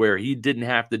of where he didn't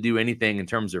have to do anything in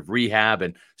terms of rehab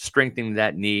and strengthening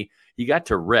that knee. He got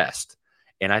to rest.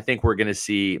 And I think we're going to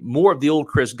see more of the old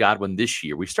Chris Godwin this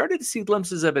year. We started to see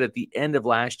glimpses of it at the end of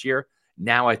last year.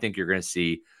 Now I think you're going to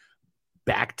see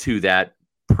back to that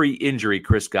pre-injury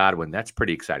Chris Godwin. That's a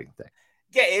pretty exciting thing.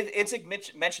 Yeah, it's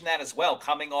mentioned that as well,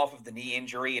 coming off of the knee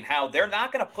injury and how they're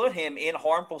not going to put him in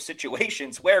harmful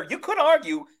situations where you could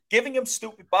argue giving him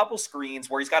stupid bubble screens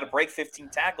where he's got to break 15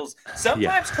 tackles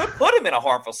sometimes could put him in a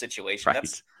harmful situation. Right.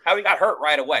 That's how he got hurt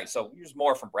right away. So here's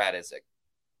more from Brad Isaac.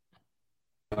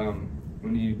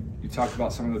 When you talk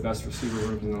about some of the best receiver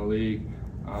rooms in the league,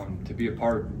 to be a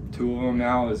part of two of them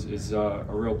now is a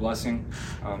real blessing.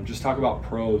 Just talk about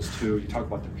pros too. You talk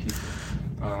about the people.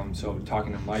 So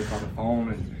talking to Mike on the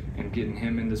phone and getting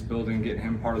him in this building, getting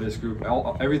him part of this group,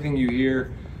 everything you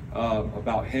hear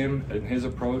about him and his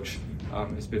approach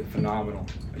has been phenomenal.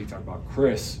 You talk about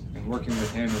Chris and working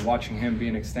with him and watching him be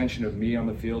an extension of me on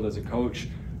the field as a coach.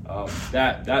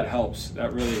 That helps.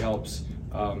 That really helps.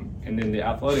 And then the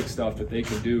athletic stuff that they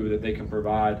can do, that they can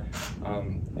provide,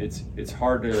 it's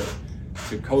hard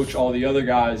to coach all the other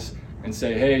guys and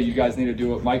say, hey, you guys need to do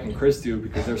what Mike and Chris do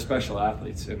because they're special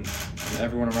athletes, and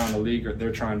everyone around the league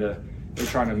they're trying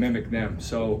to mimic them.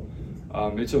 So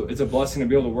it's a blessing to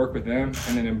be able to work with them,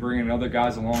 and then in bringing other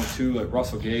guys along too. Like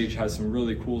Russell Gage has some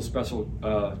really cool special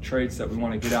traits that we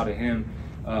want to get out of him.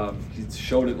 He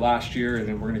showed it last year, and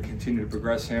then we're going to continue to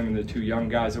progress him and the two young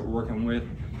guys that we're working with.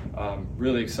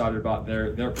 Really excited about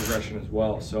their progression as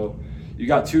well. So you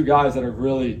got two guys that have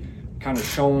really kind of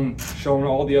shown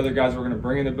all the other guys we're going to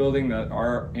bring in the building that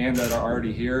are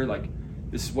already here, like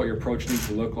this is what your approach needs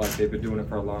to look like. They've been doing it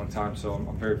for a long time, so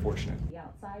I'm very fortunate. The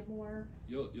outside more.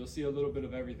 You'll see a little bit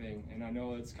of everything, and I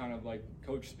know it's kind of like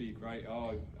coach speak, right?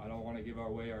 Oh, I don't want to give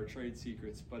away our trade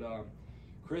secrets, but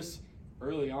Chris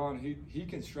early on he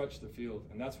can stretch the field,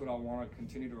 and that's what I want to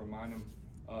continue to remind him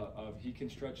of. He can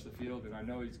stretch the field, and I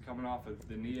know he's coming off of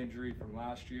the knee injury from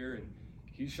last year, and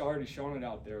he's already shown it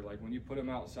out there. Like when you put him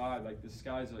outside, like this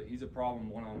guy's he's a problem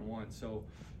one-on-one. So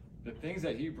the things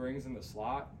that he brings in the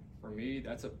slot, for me,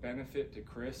 that's a benefit to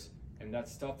Chris, and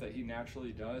that's stuff that he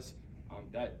naturally does.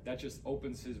 That just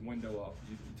opens his window up.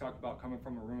 You talk about coming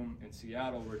from a room in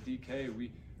Seattle where DK,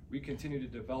 we continue to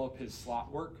develop his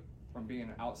slot work from being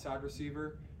an outside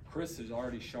receiver. Chris has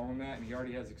already shown that, and he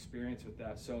already has experience with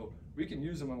that. So we can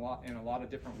use him in a lot of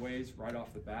different ways right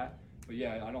off the bat. But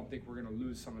yeah, I don't think we're going to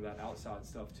lose some of that outside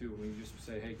stuff too. When you just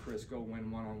say, hey, Chris, go win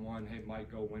one-on-one. Hey,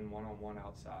 Mike, go win one-on-one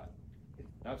outside.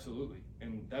 Absolutely.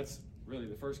 And that's really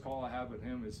the first call I have with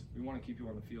him is we want to keep you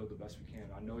on the field the best we can.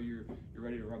 I know you're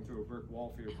ready to run through a brick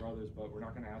wall for your brothers, but we're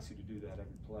not going to ask you to do that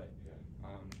every play.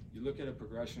 You look at a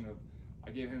progression of,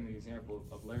 I gave him the example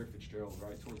of Larry Fitzgerald,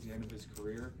 right, towards the end of his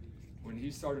career. When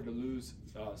he started to lose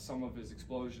some of his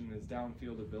explosion and his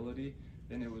downfield ability,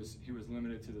 then he was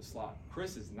limited to the slot.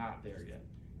 Chris is not there yet.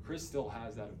 Chris still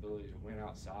has that ability to win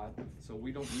outside, so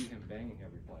we don't need him banging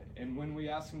every play. And when we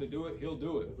ask him to do it, he'll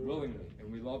do it willingly,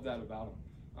 and we love that about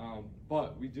him.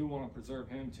 But we do want to preserve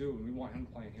him too, and we want him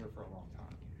playing here for a long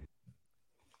time.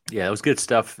 Yeah, it was good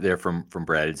stuff there from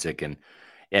Brad Idzik,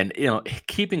 and you know,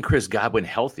 keeping Chris Godwin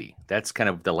healthy. That's kind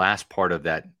of the last part of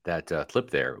that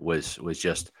clip. There was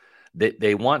just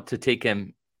they want to take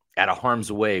him out of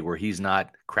harm's way where he's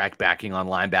not crackbacking on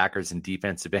linebackers and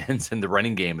defensive ends in the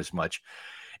running game as much,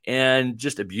 and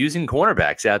just abusing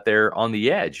cornerbacks out there on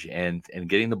the edge and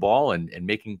getting the ball and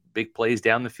making big plays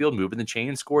down the field, moving the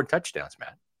chain, scoring touchdowns,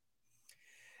 Matt.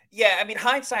 Yeah, I mean,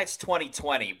 hindsight's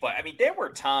 20/20, but I mean, there were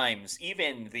times,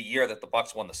 even the year that the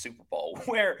Bucs won the Super Bowl,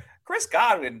 where Chris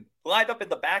Godwin lined up in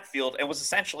the backfield and was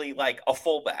essentially like a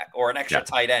fullback or an extra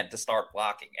tight end to start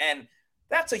blocking. And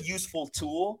that's a useful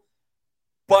tool.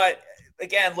 But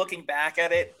again, looking back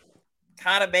at it,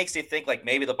 kind of makes you think like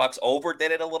maybe the Bucs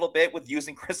overdid it a little bit with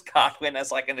using Chris Godwin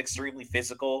as like an extremely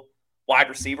physical wide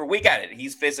receiver. We get it.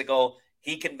 He's physical.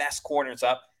 He can mess corners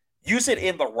up. Use it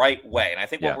in the right way. And I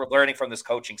think what we're learning from this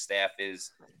coaching staff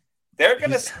is you're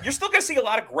still going to see a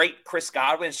lot of great Chris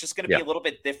Godwin. It's just going to be a little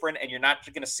bit different, and you're not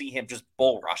going to see him just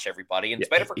bull rush everybody. And it's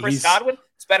better for Chris Godwin.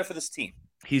 It's better for this team.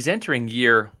 He's entering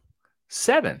year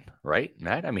 7, right,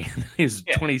 Matt? I mean, he's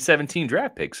 2017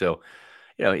 draft pick. So,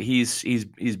 you know, he's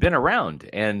been around,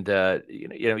 and you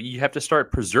know, you have to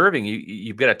start preserving.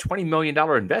 You've got a $20 million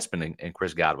investment in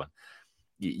Chris Godwin.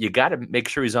 You got to make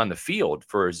sure he's on the field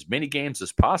for as many games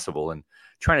as possible, and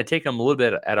trying to take him a little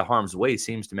bit out of harm's way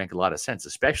seems to make a lot of sense,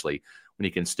 especially when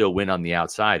he can still win on the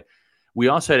outside. We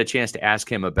also had a chance to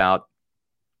ask him about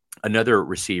another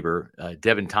receiver,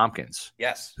 Devin Tompkins.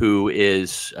 Yes. Who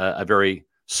is a very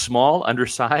small,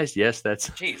 undersized. Yes, that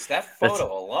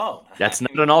photo alone. That's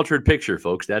not an altered picture,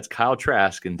 folks. That's Kyle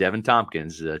Trask and Devin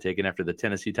Tompkins, taken after the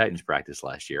Tennessee Titans practice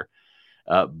last year.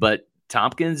 But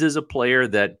Tompkins is a player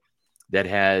that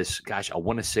has, I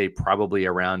want to say probably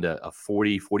around a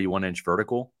 40, 41-inch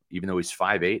vertical, even though he's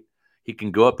 5'8". He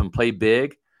can go up and play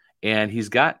big, and he's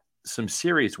got some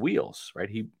serious wheels, right?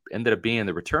 He ended up being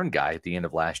the return guy at the end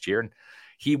of last year, and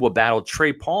he will battle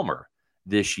Trey Palmer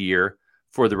this year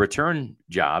for the return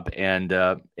job. And,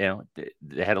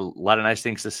 they had a lot of nice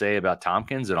things to say about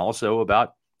Tompkins and also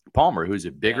about Palmer, who's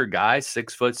a bigger guy,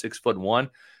 6'1",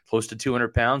 close to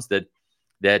 200 pounds, that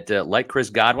like Chris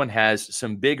Godwin has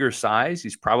some bigger size.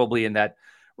 He's probably in that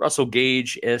Russell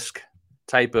Gage-esque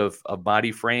type of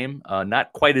body frame.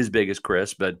 Not quite as big as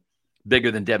Chris, but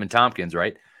bigger than Devin Tompkins,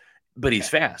 right? But he's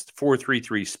fast,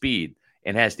 4.33 speed,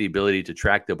 and has the ability to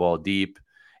track the ball deep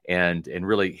and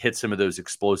really hit some of those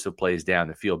explosive plays down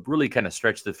the field, really kind of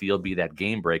stretch the field, be that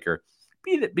game breaker,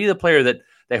 be the player that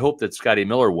they hope that Scotty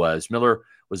Miller was. Miller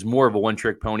was more of a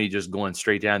one-trick pony, just going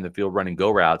straight down the field, running go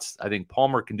routes. I think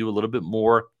Palmer can do a little bit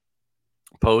more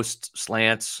post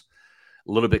slants,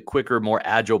 a little bit quicker, more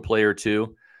agile player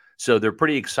too. So they're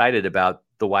pretty excited about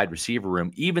the wide receiver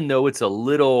room, even though it's a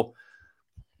little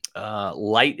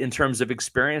light in terms of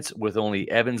experience with only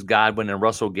Evans, Godwin, and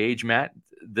Russell Gage, Matt.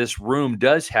 This room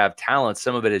does have talent.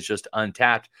 Some of it is just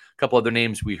untapped. A couple other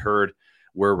names we heard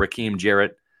were Raheem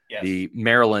Jarrett, the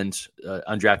Maryland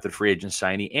undrafted free agent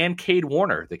signee, and Cade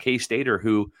Warner, the K-Stater,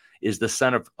 who is the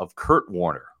son of Kurt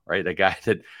Warner, right? A guy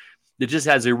that just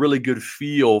has a really good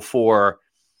feel for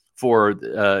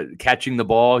catching the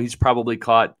ball. He's probably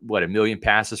caught, 1 million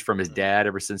passes from his dad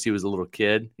ever since he was a little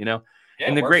kid, Yeah,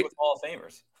 and the works with Hall of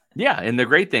Famers. Yeah, and the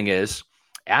great thing is,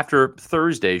 after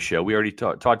Thursday's show, we already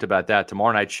talked about that.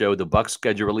 Tomorrow night's show, the Bucs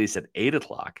schedule release at 8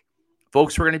 o'clock.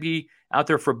 Folks, we're going to be out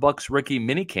there for Bucs rookie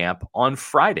minicamp on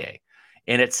Friday.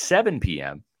 And at 7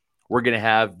 p.m., we're going to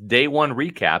have day one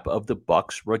recap of the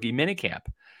Bucs rookie minicamp.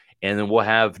 And then we'll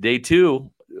have day two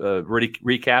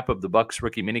recap of the Bucs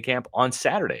rookie minicamp on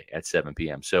Saturday at 7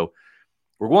 p.m. So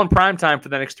we're going prime time for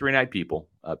the next 3 night, people,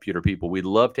 Pewter people. We'd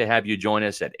love to have you join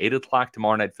us at 8 o'clock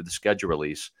tomorrow night for the schedule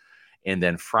release. And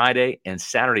then Friday and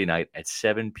Saturday night at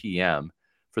 7 p.m.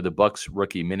 for the Bucs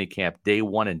rookie minicamp day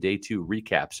one and day two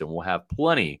recaps. And we'll have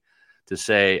plenty to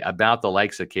say about the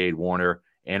likes of Cade Warner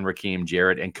and Raheem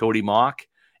Jarrett and Cody Mock.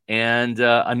 And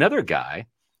another guy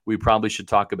we probably should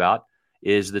talk about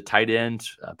is the tight end,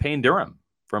 Payne Durham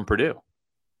from Purdue.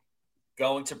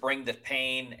 Going to bring the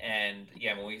pain. And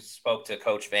when we spoke to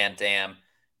Coach Van Dam,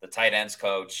 the tight ends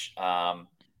coach,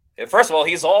 first of all,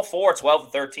 he's all for 12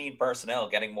 and 13 personnel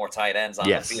getting more tight ends on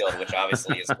the field, which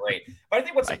obviously is great. But I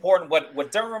think what's important,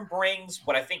 what Durham brings,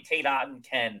 what I think Cade Otton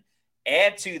can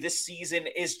add to this season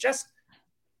is just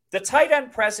the tight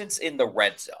end presence in the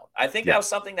red zone. I think that was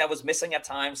something that was missing at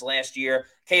times last year.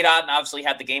 Cade Otton obviously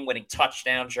had the game-winning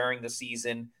touchdown during the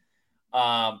season.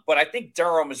 But I think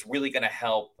Durham is really going to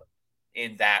help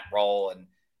in that role.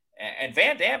 And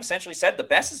Van Dam essentially said the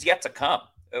best is yet to come.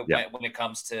 When it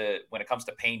comes to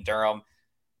Payne Durham,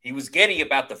 he was giddy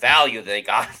about the value that they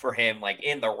got for him, like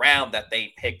in the round that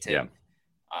they picked him.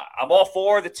 I'm all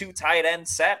for the 2 tight end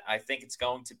set. I think it's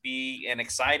going to be an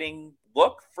exciting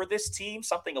look for this team,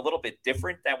 something a little bit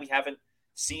different that we haven't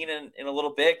seen in a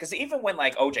little bit. Because even when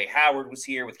like OJ Howard was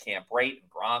here with Cam Brate and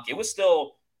Gronk, it was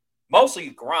still mostly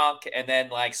Gronk and then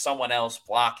like someone else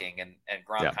blocking and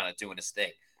Gronk kind of doing his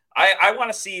thing. I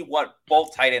want to see what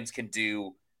both tight ends can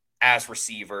do as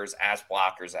receivers, as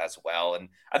blockers as well. And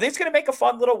I think it's going to make a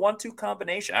fun little 1-2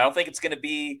 combination. I don't think it's going to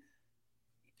be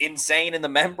insane in the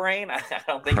membrane. I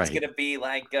don't think it's going to be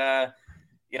like, a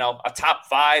top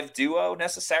 5 duo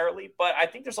necessarily, but I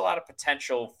think there's a lot of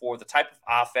potential for the type of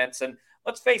offense. And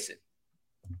let's face it,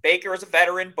 Baker is a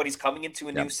veteran, but he's coming into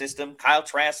a new system. Kyle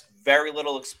Trask, very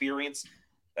little experience.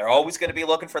 They're always going to be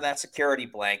looking for that security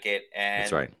blanket.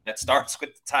 And that starts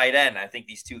with the tight end. I think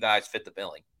these 2 guys fit the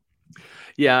billing.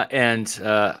 Yeah, and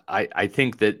I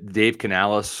think that Dave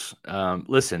Canales,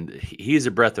 listen, he's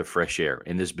a breath of fresh air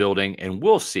in this building, and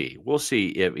we'll see. We'll see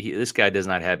if this guy does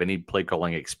not have any play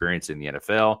calling experience in the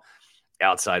NFL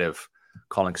outside of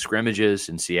calling scrimmages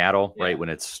in Seattle, right, when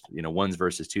it's 1s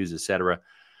versus 2s, etc.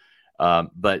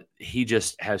 But he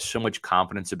just has so much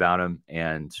confidence about him,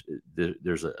 and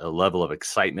there's a level of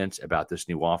excitement about this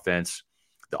new offense.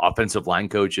 The offensive line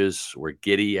coaches were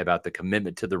giddy about the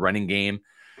commitment to the running game.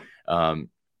 I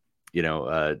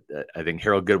think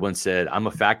Harold Goodwin said, "I'm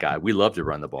a fat guy. We love to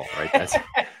run the ball." Right?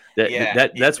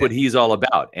 That's what he's all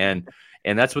about, and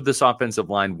that's what this offensive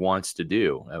line wants to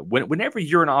do. Whenever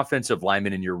you're an offensive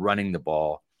lineman and you're running the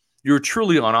ball, you're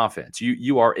truly on offense.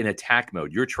 You are in attack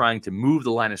mode. You're trying to move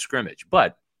the line of scrimmage.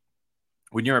 But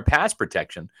when you're in pass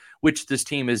protection, which this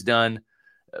team has done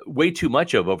way too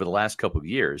much of over the last couple of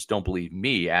years, don't believe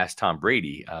me, ask Tom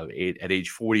Brady at age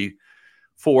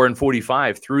 44 and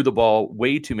 45, threw the ball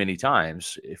way too many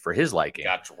times for his liking.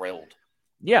 Got drilled.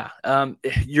 Yeah,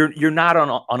 you're not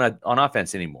on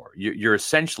offense anymore. You're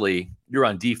essentially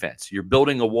on defense. You're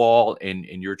building a wall and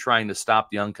you're trying to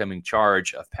stop the oncoming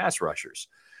charge of pass rushers.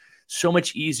 So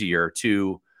much easier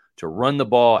to run the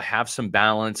ball, have some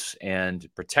balance, and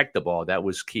protect the ball. That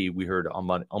was key. We heard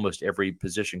almost every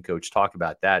position coach talk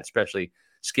about that, especially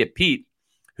Skip Pete,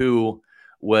 who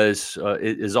is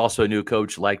also a new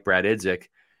coach like Brad Idzik,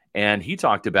 and he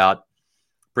talked about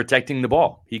protecting the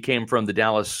ball. He came from the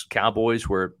Dallas Cowboys,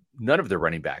 where none of their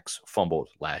running backs fumbled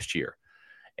last year.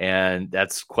 And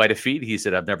that's quite a feat. He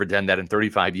said, I've never done that in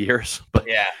 35 years. But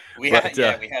we have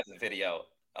the video.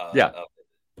 We want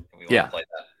to play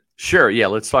that. Sure. Yeah.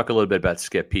 Let's talk a little bit about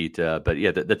Skip Pete. But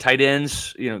yeah, the tight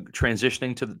ends,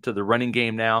 transitioning to the running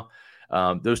game now.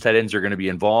 Those tight ends are going to be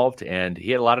involved. And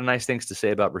he had a lot of nice things to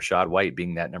say about Rachaad White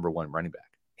being that number one running back.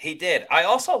 He did. I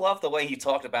also love the way he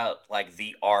talked about like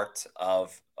the art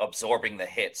of absorbing the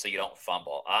hit so you don't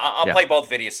fumble. I'll play both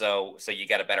videos so you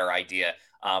get a better idea.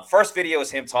 First video is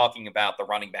him talking about the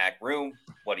running back room,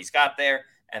 what he's got there,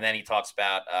 and then he talks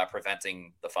about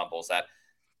preventing the fumbles that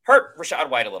hurt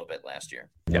Rachaad White a little bit last year.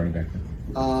 Yeah.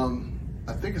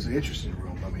 I think it's an interesting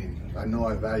room. I mean, I know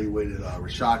I evaluated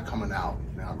Rachaad coming out,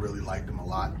 and I really liked him a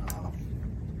lot.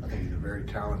 I think he's a very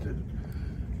talented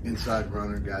inside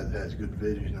runner, guy that has good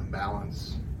vision and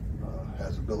balance,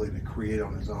 has ability to create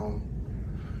on his own.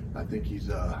 I think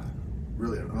he's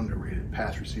really an underrated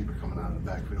pass receiver coming out of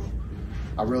the backfield.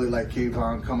 I really like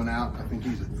Kayvon coming out. I think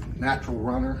he's a natural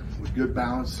runner with good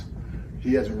balance.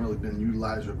 He hasn't really been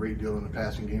utilized a great deal in the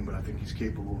passing game, but I think he's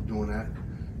capable of doing that.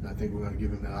 And I think we're going to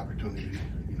give him that opportunity,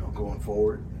 going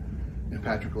forward. And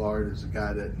Patrick Lard is a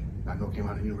guy that I know came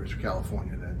out of the University of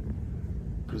California that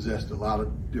possessed a lot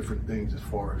of different things as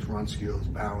far as run skills,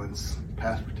 balance,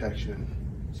 pass protection,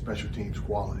 special teams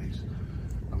qualities.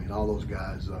 I mean, all those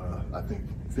guys, I think,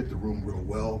 fit the room real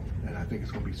well, and I think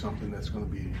it's going to be something that's going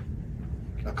to be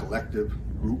a collective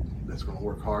group that's going to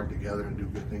work hard together and do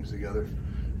good things together.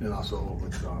 And also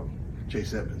with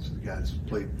Chase Edmonds, the guy that's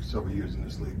played several years in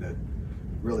this league that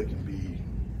really can be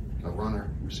a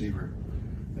runner, receiver.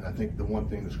 And I think the one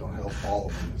thing that's going to help all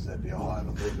of them is that they all have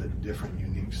a little bit different,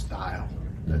 unique style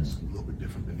that's a little bit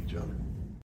different than each other.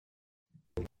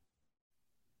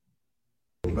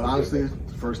 But honestly, it's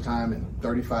the first time in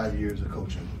 35 years of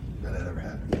coaching that ever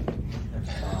happened.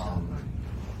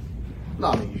 No,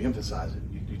 I mean, you emphasize it.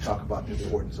 You talk about the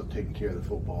importance of taking care of the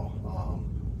football,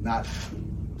 not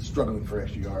struggling for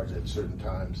extra yards at certain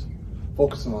times,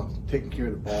 focusing on taking care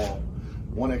of the ball.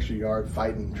 One extra yard,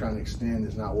 fighting, trying to extend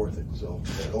is not worth it. So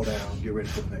go down, get ready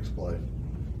for the next play.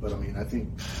 But I mean, I think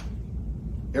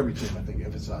every team,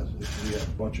 emphasizes it. We have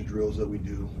a bunch of drills that we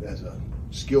do as a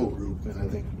skill group,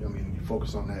 and you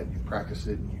focus on that, you practice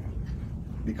it, and you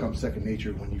become second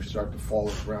nature when you start to fall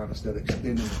to the ground instead of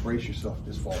extending and brace yourself,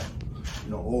 just fall.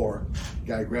 Or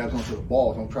guy grabs onto the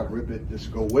ball, don't try to rip it,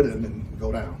 just go with him and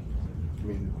go down. I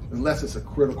mean, unless it's a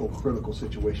critical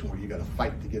situation where you got to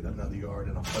fight to get another yard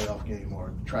in a playoff game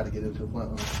or try to get into the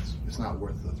playoffs, it's not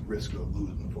worth the risk of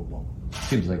losing the football.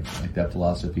 Seems like that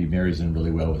philosophy marries in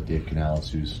really well with Dave Canales,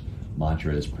 whose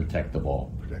mantra is protect the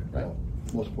ball. Protect the ball.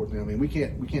 Most importantly, I mean,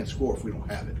 we can't score if we don't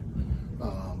have it.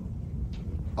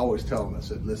 I always tell them, I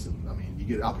said, listen, I mean, you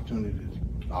get an opportunity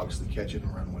to obviously catch it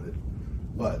and run with it,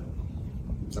 but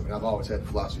I mean, I've always had the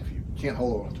philosophy, if you can't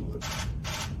hold on to it,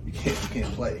 you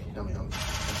can't play. I mean, I'm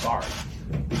sorry,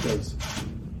 because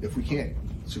if we can't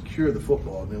secure the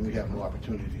football, then we have no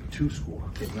opportunity to score.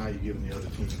 Because now you're giving the other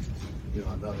team,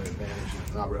 another advantage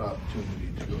and another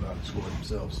opportunity to go down and score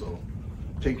themselves. So,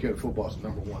 taking care of football is the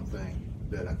number one thing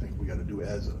that I think we got to do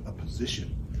as a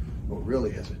position, but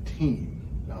really as a team.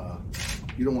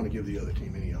 You don't want to give the other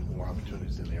team any more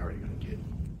opportunities than they're already going to get.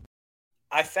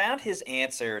 I found his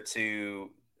answer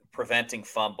to preventing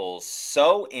fumbles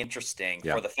so interesting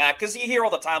for the fact, because you hear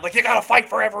all the time, like, you got to fight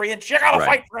for every inch, you got to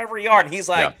fight for every yard. And he's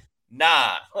like,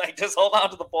 nah, just hold on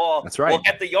to the ball. That's right. We'll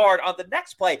get the yard on the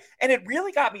next play. And it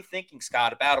really got me thinking,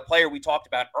 Scott, about a player we talked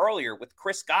about earlier with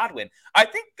Chris Godwin. I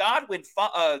think Godwin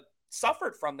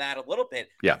suffered from that a little bit,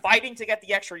 fighting to get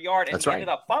the extra yard, and ended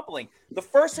up fumbling. The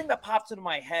first thing that popped into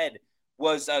my head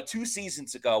was 2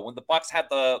 seasons ago when the Bucs had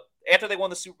after they won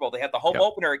the Super Bowl, they had the home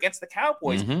opener against the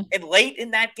Cowboys. Mm-hmm. And late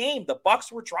in that game, the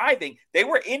Bucs were driving. They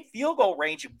were in field goal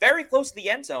range, very close to the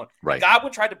end zone. Right.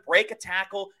 Godwin tried to break a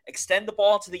tackle, extend the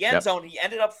ball into the end zone. He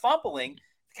ended up fumbling.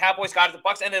 The Cowboys got it. The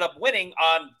Bucs ended up winning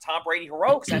on Tom Brady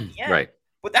heroics at the end. Right.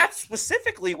 But that's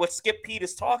specifically what Skip Pete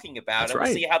is talking about. That's and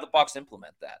we'll see how the Bucs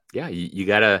implement that. Yeah, you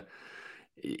got to,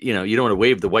 you don't want to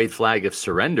wave the white flag of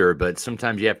surrender, but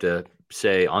sometimes you have to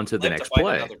say on to the next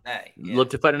play. Live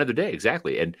to fight another day,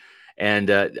 exactly. And And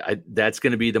that's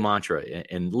going to be the mantra.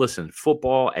 And listen,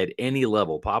 football at any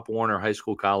level, Pop Warner, high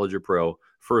school, college, or pro,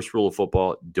 first rule of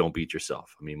football, don't beat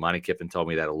yourself. I mean, Monty Kiffin told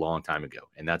me that a long time ago.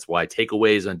 And that's why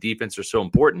takeaways on defense are so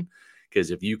important, because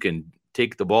if you can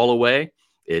take the ball away,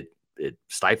 it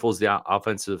stifles the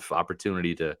offensive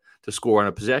opportunity to score on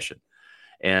a possession.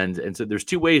 And so there's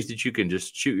two ways that you can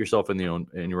just shoot yourself in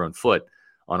your own foot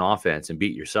on offense and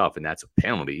beat yourself, and that's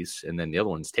penalties. And then the other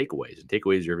one's takeaways. And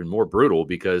takeaways are even more brutal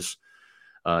because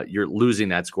you're losing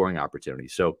that scoring opportunity.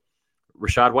 So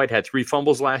Rachaad White had 3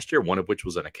 fumbles last year, one of which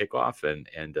was on a kickoff, and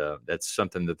that's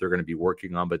something that they're going to be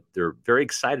working on. But they're very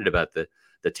excited about the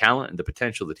talent and the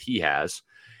potential that he has.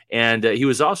 And he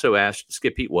was also asked,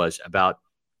 Skip Pete was, about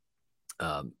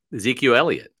Ezekiel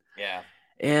Elliott. Yeah.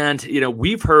 And,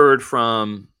 we've heard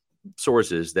from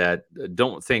sources that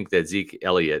don't think that Zeke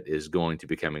Elliott is going to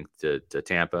be coming to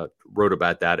Tampa. Wrote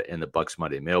about that in the Bucs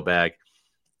Monday mailbag.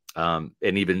 And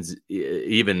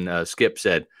even Skip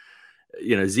said,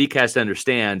 Zeke has to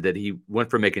understand that he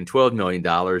went from making $12 million,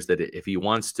 that if he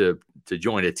wants to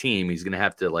join a team, he's going to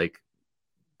have to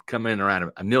come in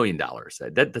around $1 million.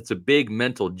 That's a big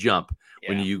mental jump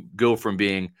when you go from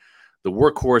being the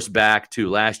workhorse back to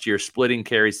last year splitting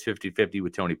carries 50-50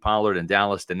 with Tony Pollard in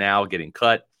Dallas to now getting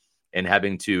cut and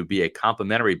having to be a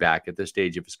complimentary back at this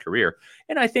stage of his career.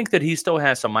 And I think that he still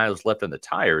has some miles left on the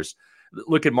tires.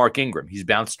 Look at Mark Ingram. He's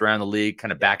bounced around the league,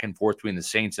 kind of back and forth between the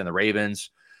Saints and the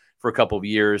Ravens for a couple of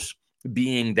years,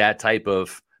 being that type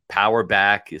of power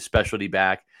back, specialty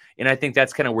back. And I think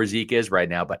that's kind of where Zeke is right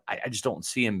now. But I just don't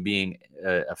see him being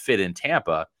a fit in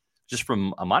Tampa, just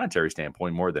from a monetary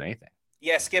standpoint more than anything.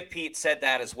 Yeah, Skip Pete said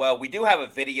that as well. We do have a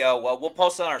video. Well, we'll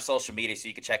post it on our social media so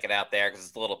you can check it out there because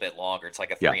it's a little bit longer. It's like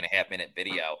a 3.5-minute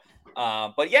video.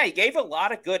 But yeah, he gave a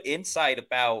lot of good insight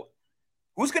about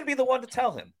who's going to be the one to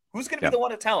tell him. Who's going to be the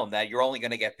one to tell him that you're only going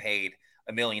to get paid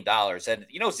 $1 million?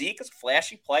 And, Zeke is a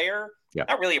flashy player,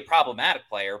 not really a problematic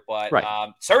player, but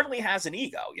certainly has an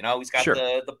ego. He's got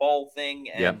the bowl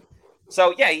thing. And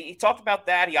so, yeah, he talked about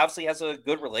that. He obviously has a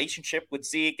good relationship with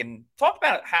Zeke and talked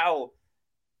about how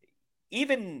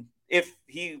even if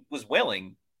he was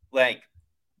willing,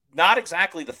 not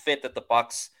exactly the fit that the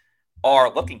Bucs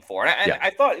are looking for. And I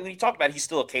thought when he talked about he's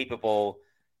still a capable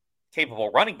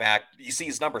running back, you see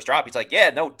his numbers drop. He's like, yeah,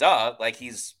 no duh.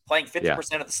 He's playing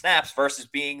 50% of the snaps versus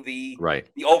being the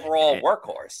overall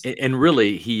workhorse. And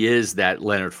really, he is that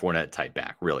Leonard Fournette type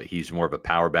back. Really, he's more of a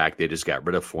power back. They just got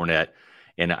rid of Fournette.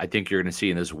 And I think you're going to see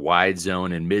in this wide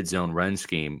zone and mid zone run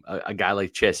scheme, a guy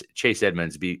like Chase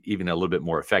Edmonds be even a little bit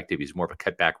more effective. He's more of a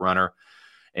cutback runner.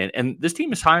 And this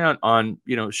team is high on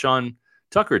Sean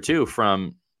Tucker too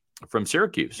from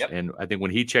Syracuse. Yep. And I think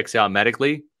when he checks out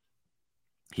medically,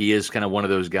 he is kind of one of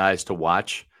those guys to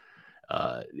watch.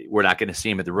 We're not going to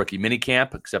see him at the rookie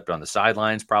minicamp, except on the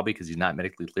sidelines, probably because he's not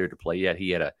medically cleared to play yet.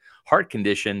 He had a heart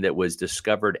condition that was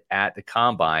discovered at the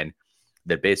combine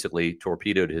that basically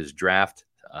torpedoed his draft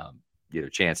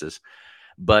chances.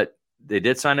 But they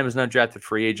did sign him as an undrafted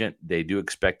free agent. They do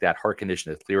expect that heart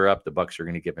condition to clear up. The Bucs are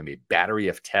going to give him a battery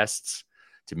of tests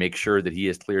to make sure that he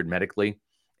is cleared medically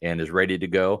and is ready to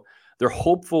go. They're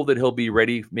hopeful that he'll be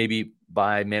ready maybe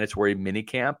by mandatory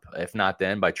minicamp, if not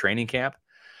then by training camp.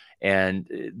 And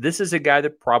this is a guy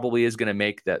that probably is going to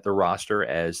make the roster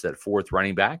as that fourth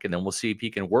running back. And then we'll see if he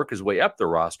can work his way up the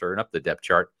roster and up the depth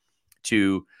chart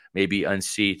to maybe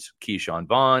unseat Keyshawn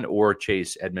Vaughn or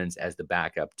Chase Edmonds as the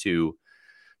backup to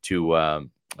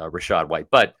Rachaad White.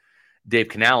 But Dave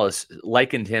Canales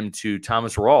likened him to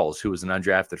Thomas Rawls, who was an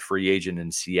undrafted free agent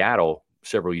in Seattle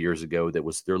several years ago that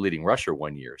was their leading rusher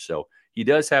one year. So he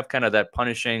does have kind of that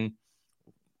punishing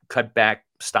cutback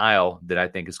style that I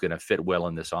think is going to fit well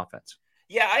in this offense.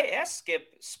 Yeah, I asked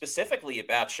Skip specifically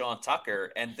about Sean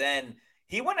Tucker, and then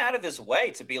he went out of his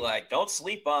way to be like, don't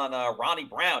sleep on Ronnie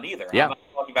Brown either. Yeah. I'm not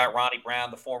talking about Ronnie Brown,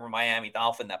 the former Miami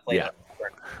Dolphin that played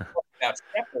about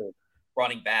Stanford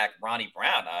running back Ronnie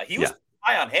Brown. He was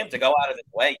high on him to go out of his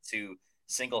way to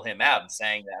single him out and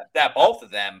saying that both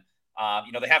of them,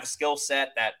 they have a skill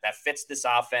set that fits this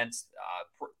offense,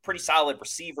 pretty solid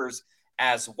receivers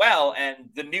as well. And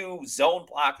the new zone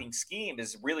blocking scheme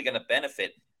is really going to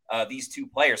benefit these two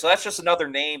players. So that's just another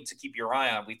name to keep your eye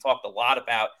on. We've talked a lot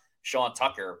about Sean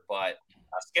Tucker, but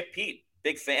Skip Pete,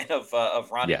 big fan of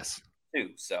Ronnie too.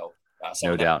 So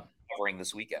no doubt covering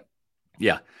this weekend.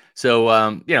 Yeah. So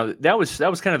that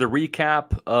was kind of the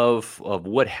recap of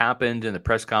what happened in the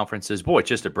press conferences. Boy,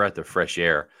 just a breath of fresh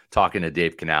air talking to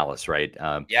Dave Canales, right?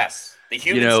 Yes, the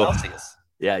human Celsius.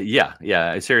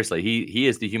 Yeah. Seriously, he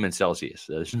is the human Celsius.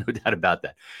 There's no doubt about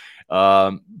that.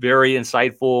 Very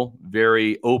insightful,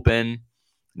 very open.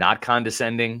 not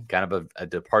condescending, kind of a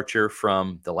departure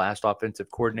from the last offensive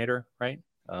coordinator, right?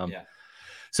 Yeah.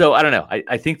 So I don't know.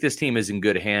 I think this team is in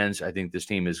good hands. I think this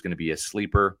team is going to be a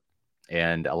sleeper.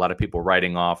 And a lot of people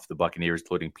writing off the Buccaneers,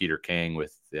 including Peter King,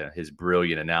 with his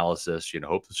brilliant analysis.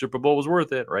 Hope the Super Bowl was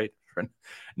worth it, right?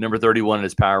 Number 31 in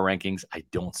his power rankings. I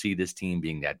don't see this team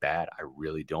being that bad. I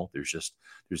really don't.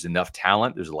 There's enough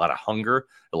talent. There's a lot of hunger,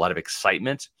 a lot of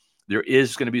excitement. There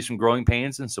is going to be some growing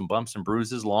pains and some bumps and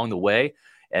bruises along the way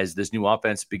as this new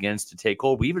offense begins to take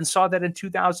hold. We even saw that in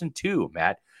 2002,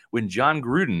 Matt, when John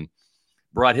Gruden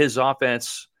brought his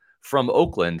offense from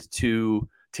Oakland to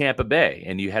Tampa Bay,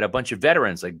 and you had a bunch of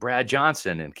veterans like Brad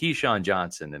Johnson and Keyshawn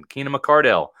Johnson and Keenan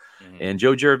McCardell and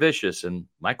Joe Jurevicius and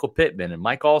Michael Pittman and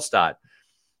Mike Allstott.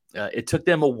 It took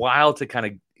them a while to kind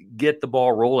of get the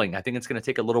ball rolling. I think it's going to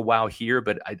take a little while here,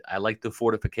 but I like the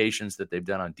fortifications that they've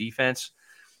done on defense,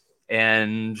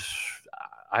 and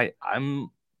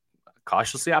I'm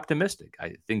cautiously optimistic.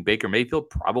 I think Baker Mayfield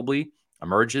probably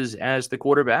emerges as the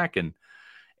quarterback, and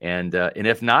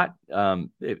if not,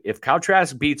 if Kyle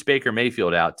Trask beats Baker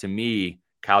Mayfield out, to me,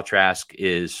 Kyle Trask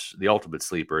is the ultimate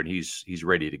sleeper, and he's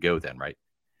ready to go then, right?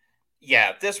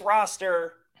 Yeah, this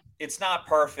roster, it's not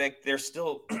perfect. There's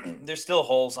still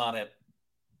holes on it,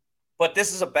 but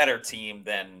this is a better team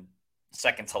than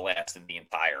second to last in the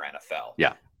entire NFL.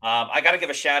 Yeah. I got to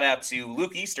give a shout out to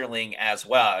Luke Easterling as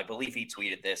well. I believe he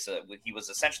tweeted this. He was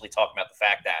essentially talking about the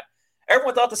fact that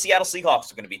everyone thought the Seattle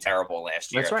Seahawks were going to be terrible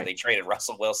last year after they traded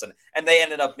Russell Wilson, and they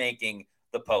ended up making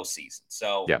the postseason.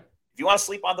 So if you want to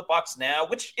sleep on the Bucs now,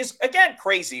 which is, again,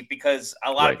 crazy because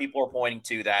a lot of people are pointing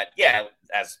to that,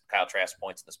 as Kyle Trask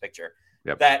points in this picture,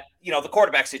 that, the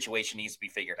quarterback situation needs to be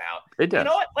figured out. It does. You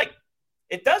know what? Like,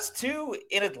 it does, too,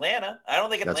 in Atlanta. I don't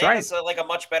think Atlanta's a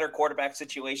much better quarterback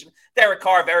situation. Derek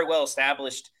Carr, very well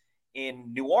established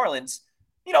in New Orleans.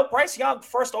 Bryce Young,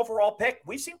 first overall pick.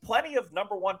 We've seen plenty of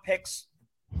number one picks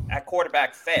at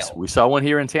quarterback fail. We saw one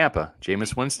here in Tampa,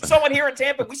 Jameis Winston.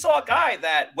 We saw a guy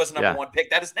that was a number one pick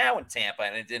that is now in Tampa,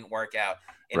 and it didn't work out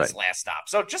in his last stop.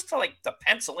 So just to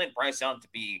pencil in Bryce Young to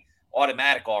be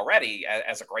automatic already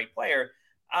as a great player,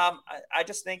 I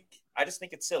just think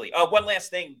it's silly. One last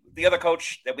thing. The other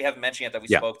coach that we haven't mentioned yet that we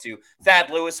spoke to,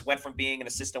 Thad Lewis, went from being an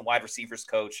assistant wide receivers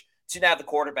coach to now the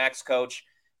quarterbacks coach.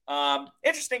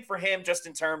 Interesting for him just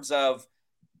in terms of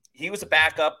he was a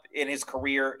backup in his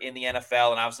career in the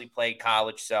NFL and obviously played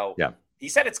college. So he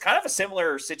said it's kind of a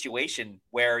similar situation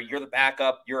where you're the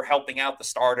backup, you're helping out the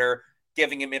starter,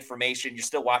 giving him information, you're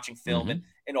still watching film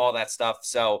and all that stuff.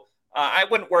 So I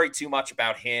wouldn't worry too much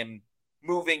about him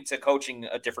moving to coaching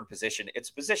a different position. It's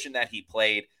a position that he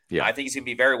played. I think he's going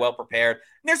to be very well prepared.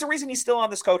 And there's a reason he's still on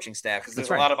this coaching staff because there's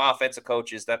a lot of offensive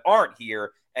coaches that aren't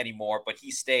here anymore, but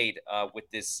he stayed with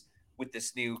this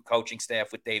new coaching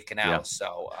staff with Dave Canales.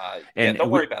 So don't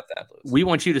worry about that, Lewis. We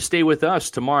want you to stay with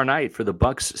us tomorrow night for the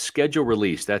Bucs schedule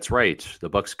release. That's right. The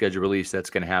Bucs schedule release, that's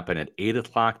going to happen at 8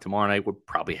 o'clock tomorrow night. We'll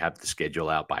probably have the schedule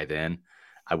out by then,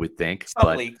 I would think.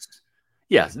 Some leaks.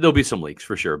 Yeah, there'll be some leaks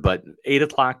for sure. But 8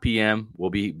 o'clock p.m., we'll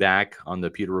be back on the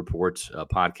Pewter Report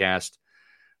podcast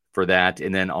for that.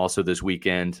 And then also this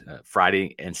weekend,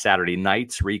 Friday and Saturday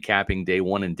nights, recapping day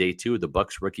 1 and day 2 of the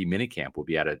Bucs rookie minicamp. We'll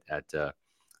be at the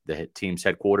team's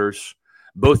headquarters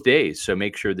both days. So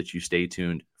make sure that you stay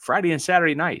tuned Friday and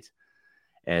Saturday night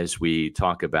as we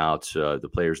talk about the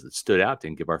players that stood out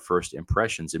and give our first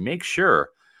impressions. And make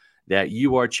sure that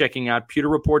you are checking out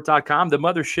pewterreport.com, the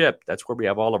mothership. That's where we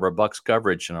have all of our Bucs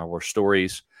coverage and our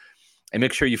stories. And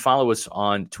make sure you follow us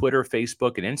on Twitter,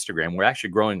 Facebook, and Instagram. We're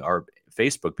actually growing our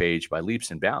Facebook page by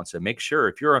leaps and bounds. So make sure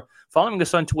if you're following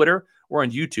us on Twitter or on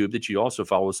YouTube that you also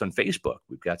follow us on Facebook.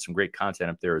 We've got some great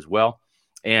content up there as well.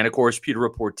 And, of course, Pewter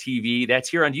Report TV, that's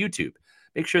here on YouTube.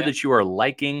 Make sure that you are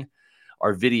liking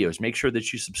our videos. Make sure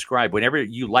that you subscribe. Whenever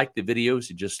you like the videos,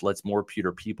 it just lets more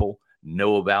Pewter people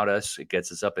know about us. It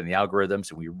gets us up in the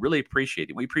algorithms, and we really appreciate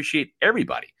it. We appreciate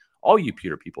everybody, all you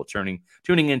Pewter people tuning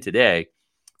in today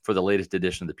for the latest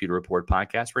edition of the Pewter Report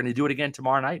podcast. We're going to do it again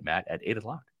tomorrow night, Matt, at 8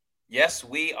 o'clock. Yes,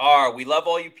 we are. We love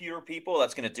all you Pewter people.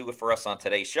 That's going to do it for us on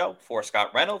today's show. For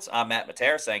Scott Reynolds, I'm Matt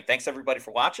Matera saying thanks, everybody,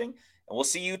 for watching. And we'll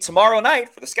see you tomorrow night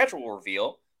for the schedule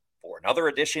reveal for another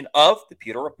edition of the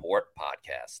Pewter Report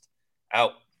podcast.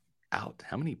 Out.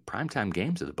 How many primetime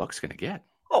games are the Bucs going to get?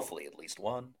 Hopefully at least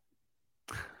one.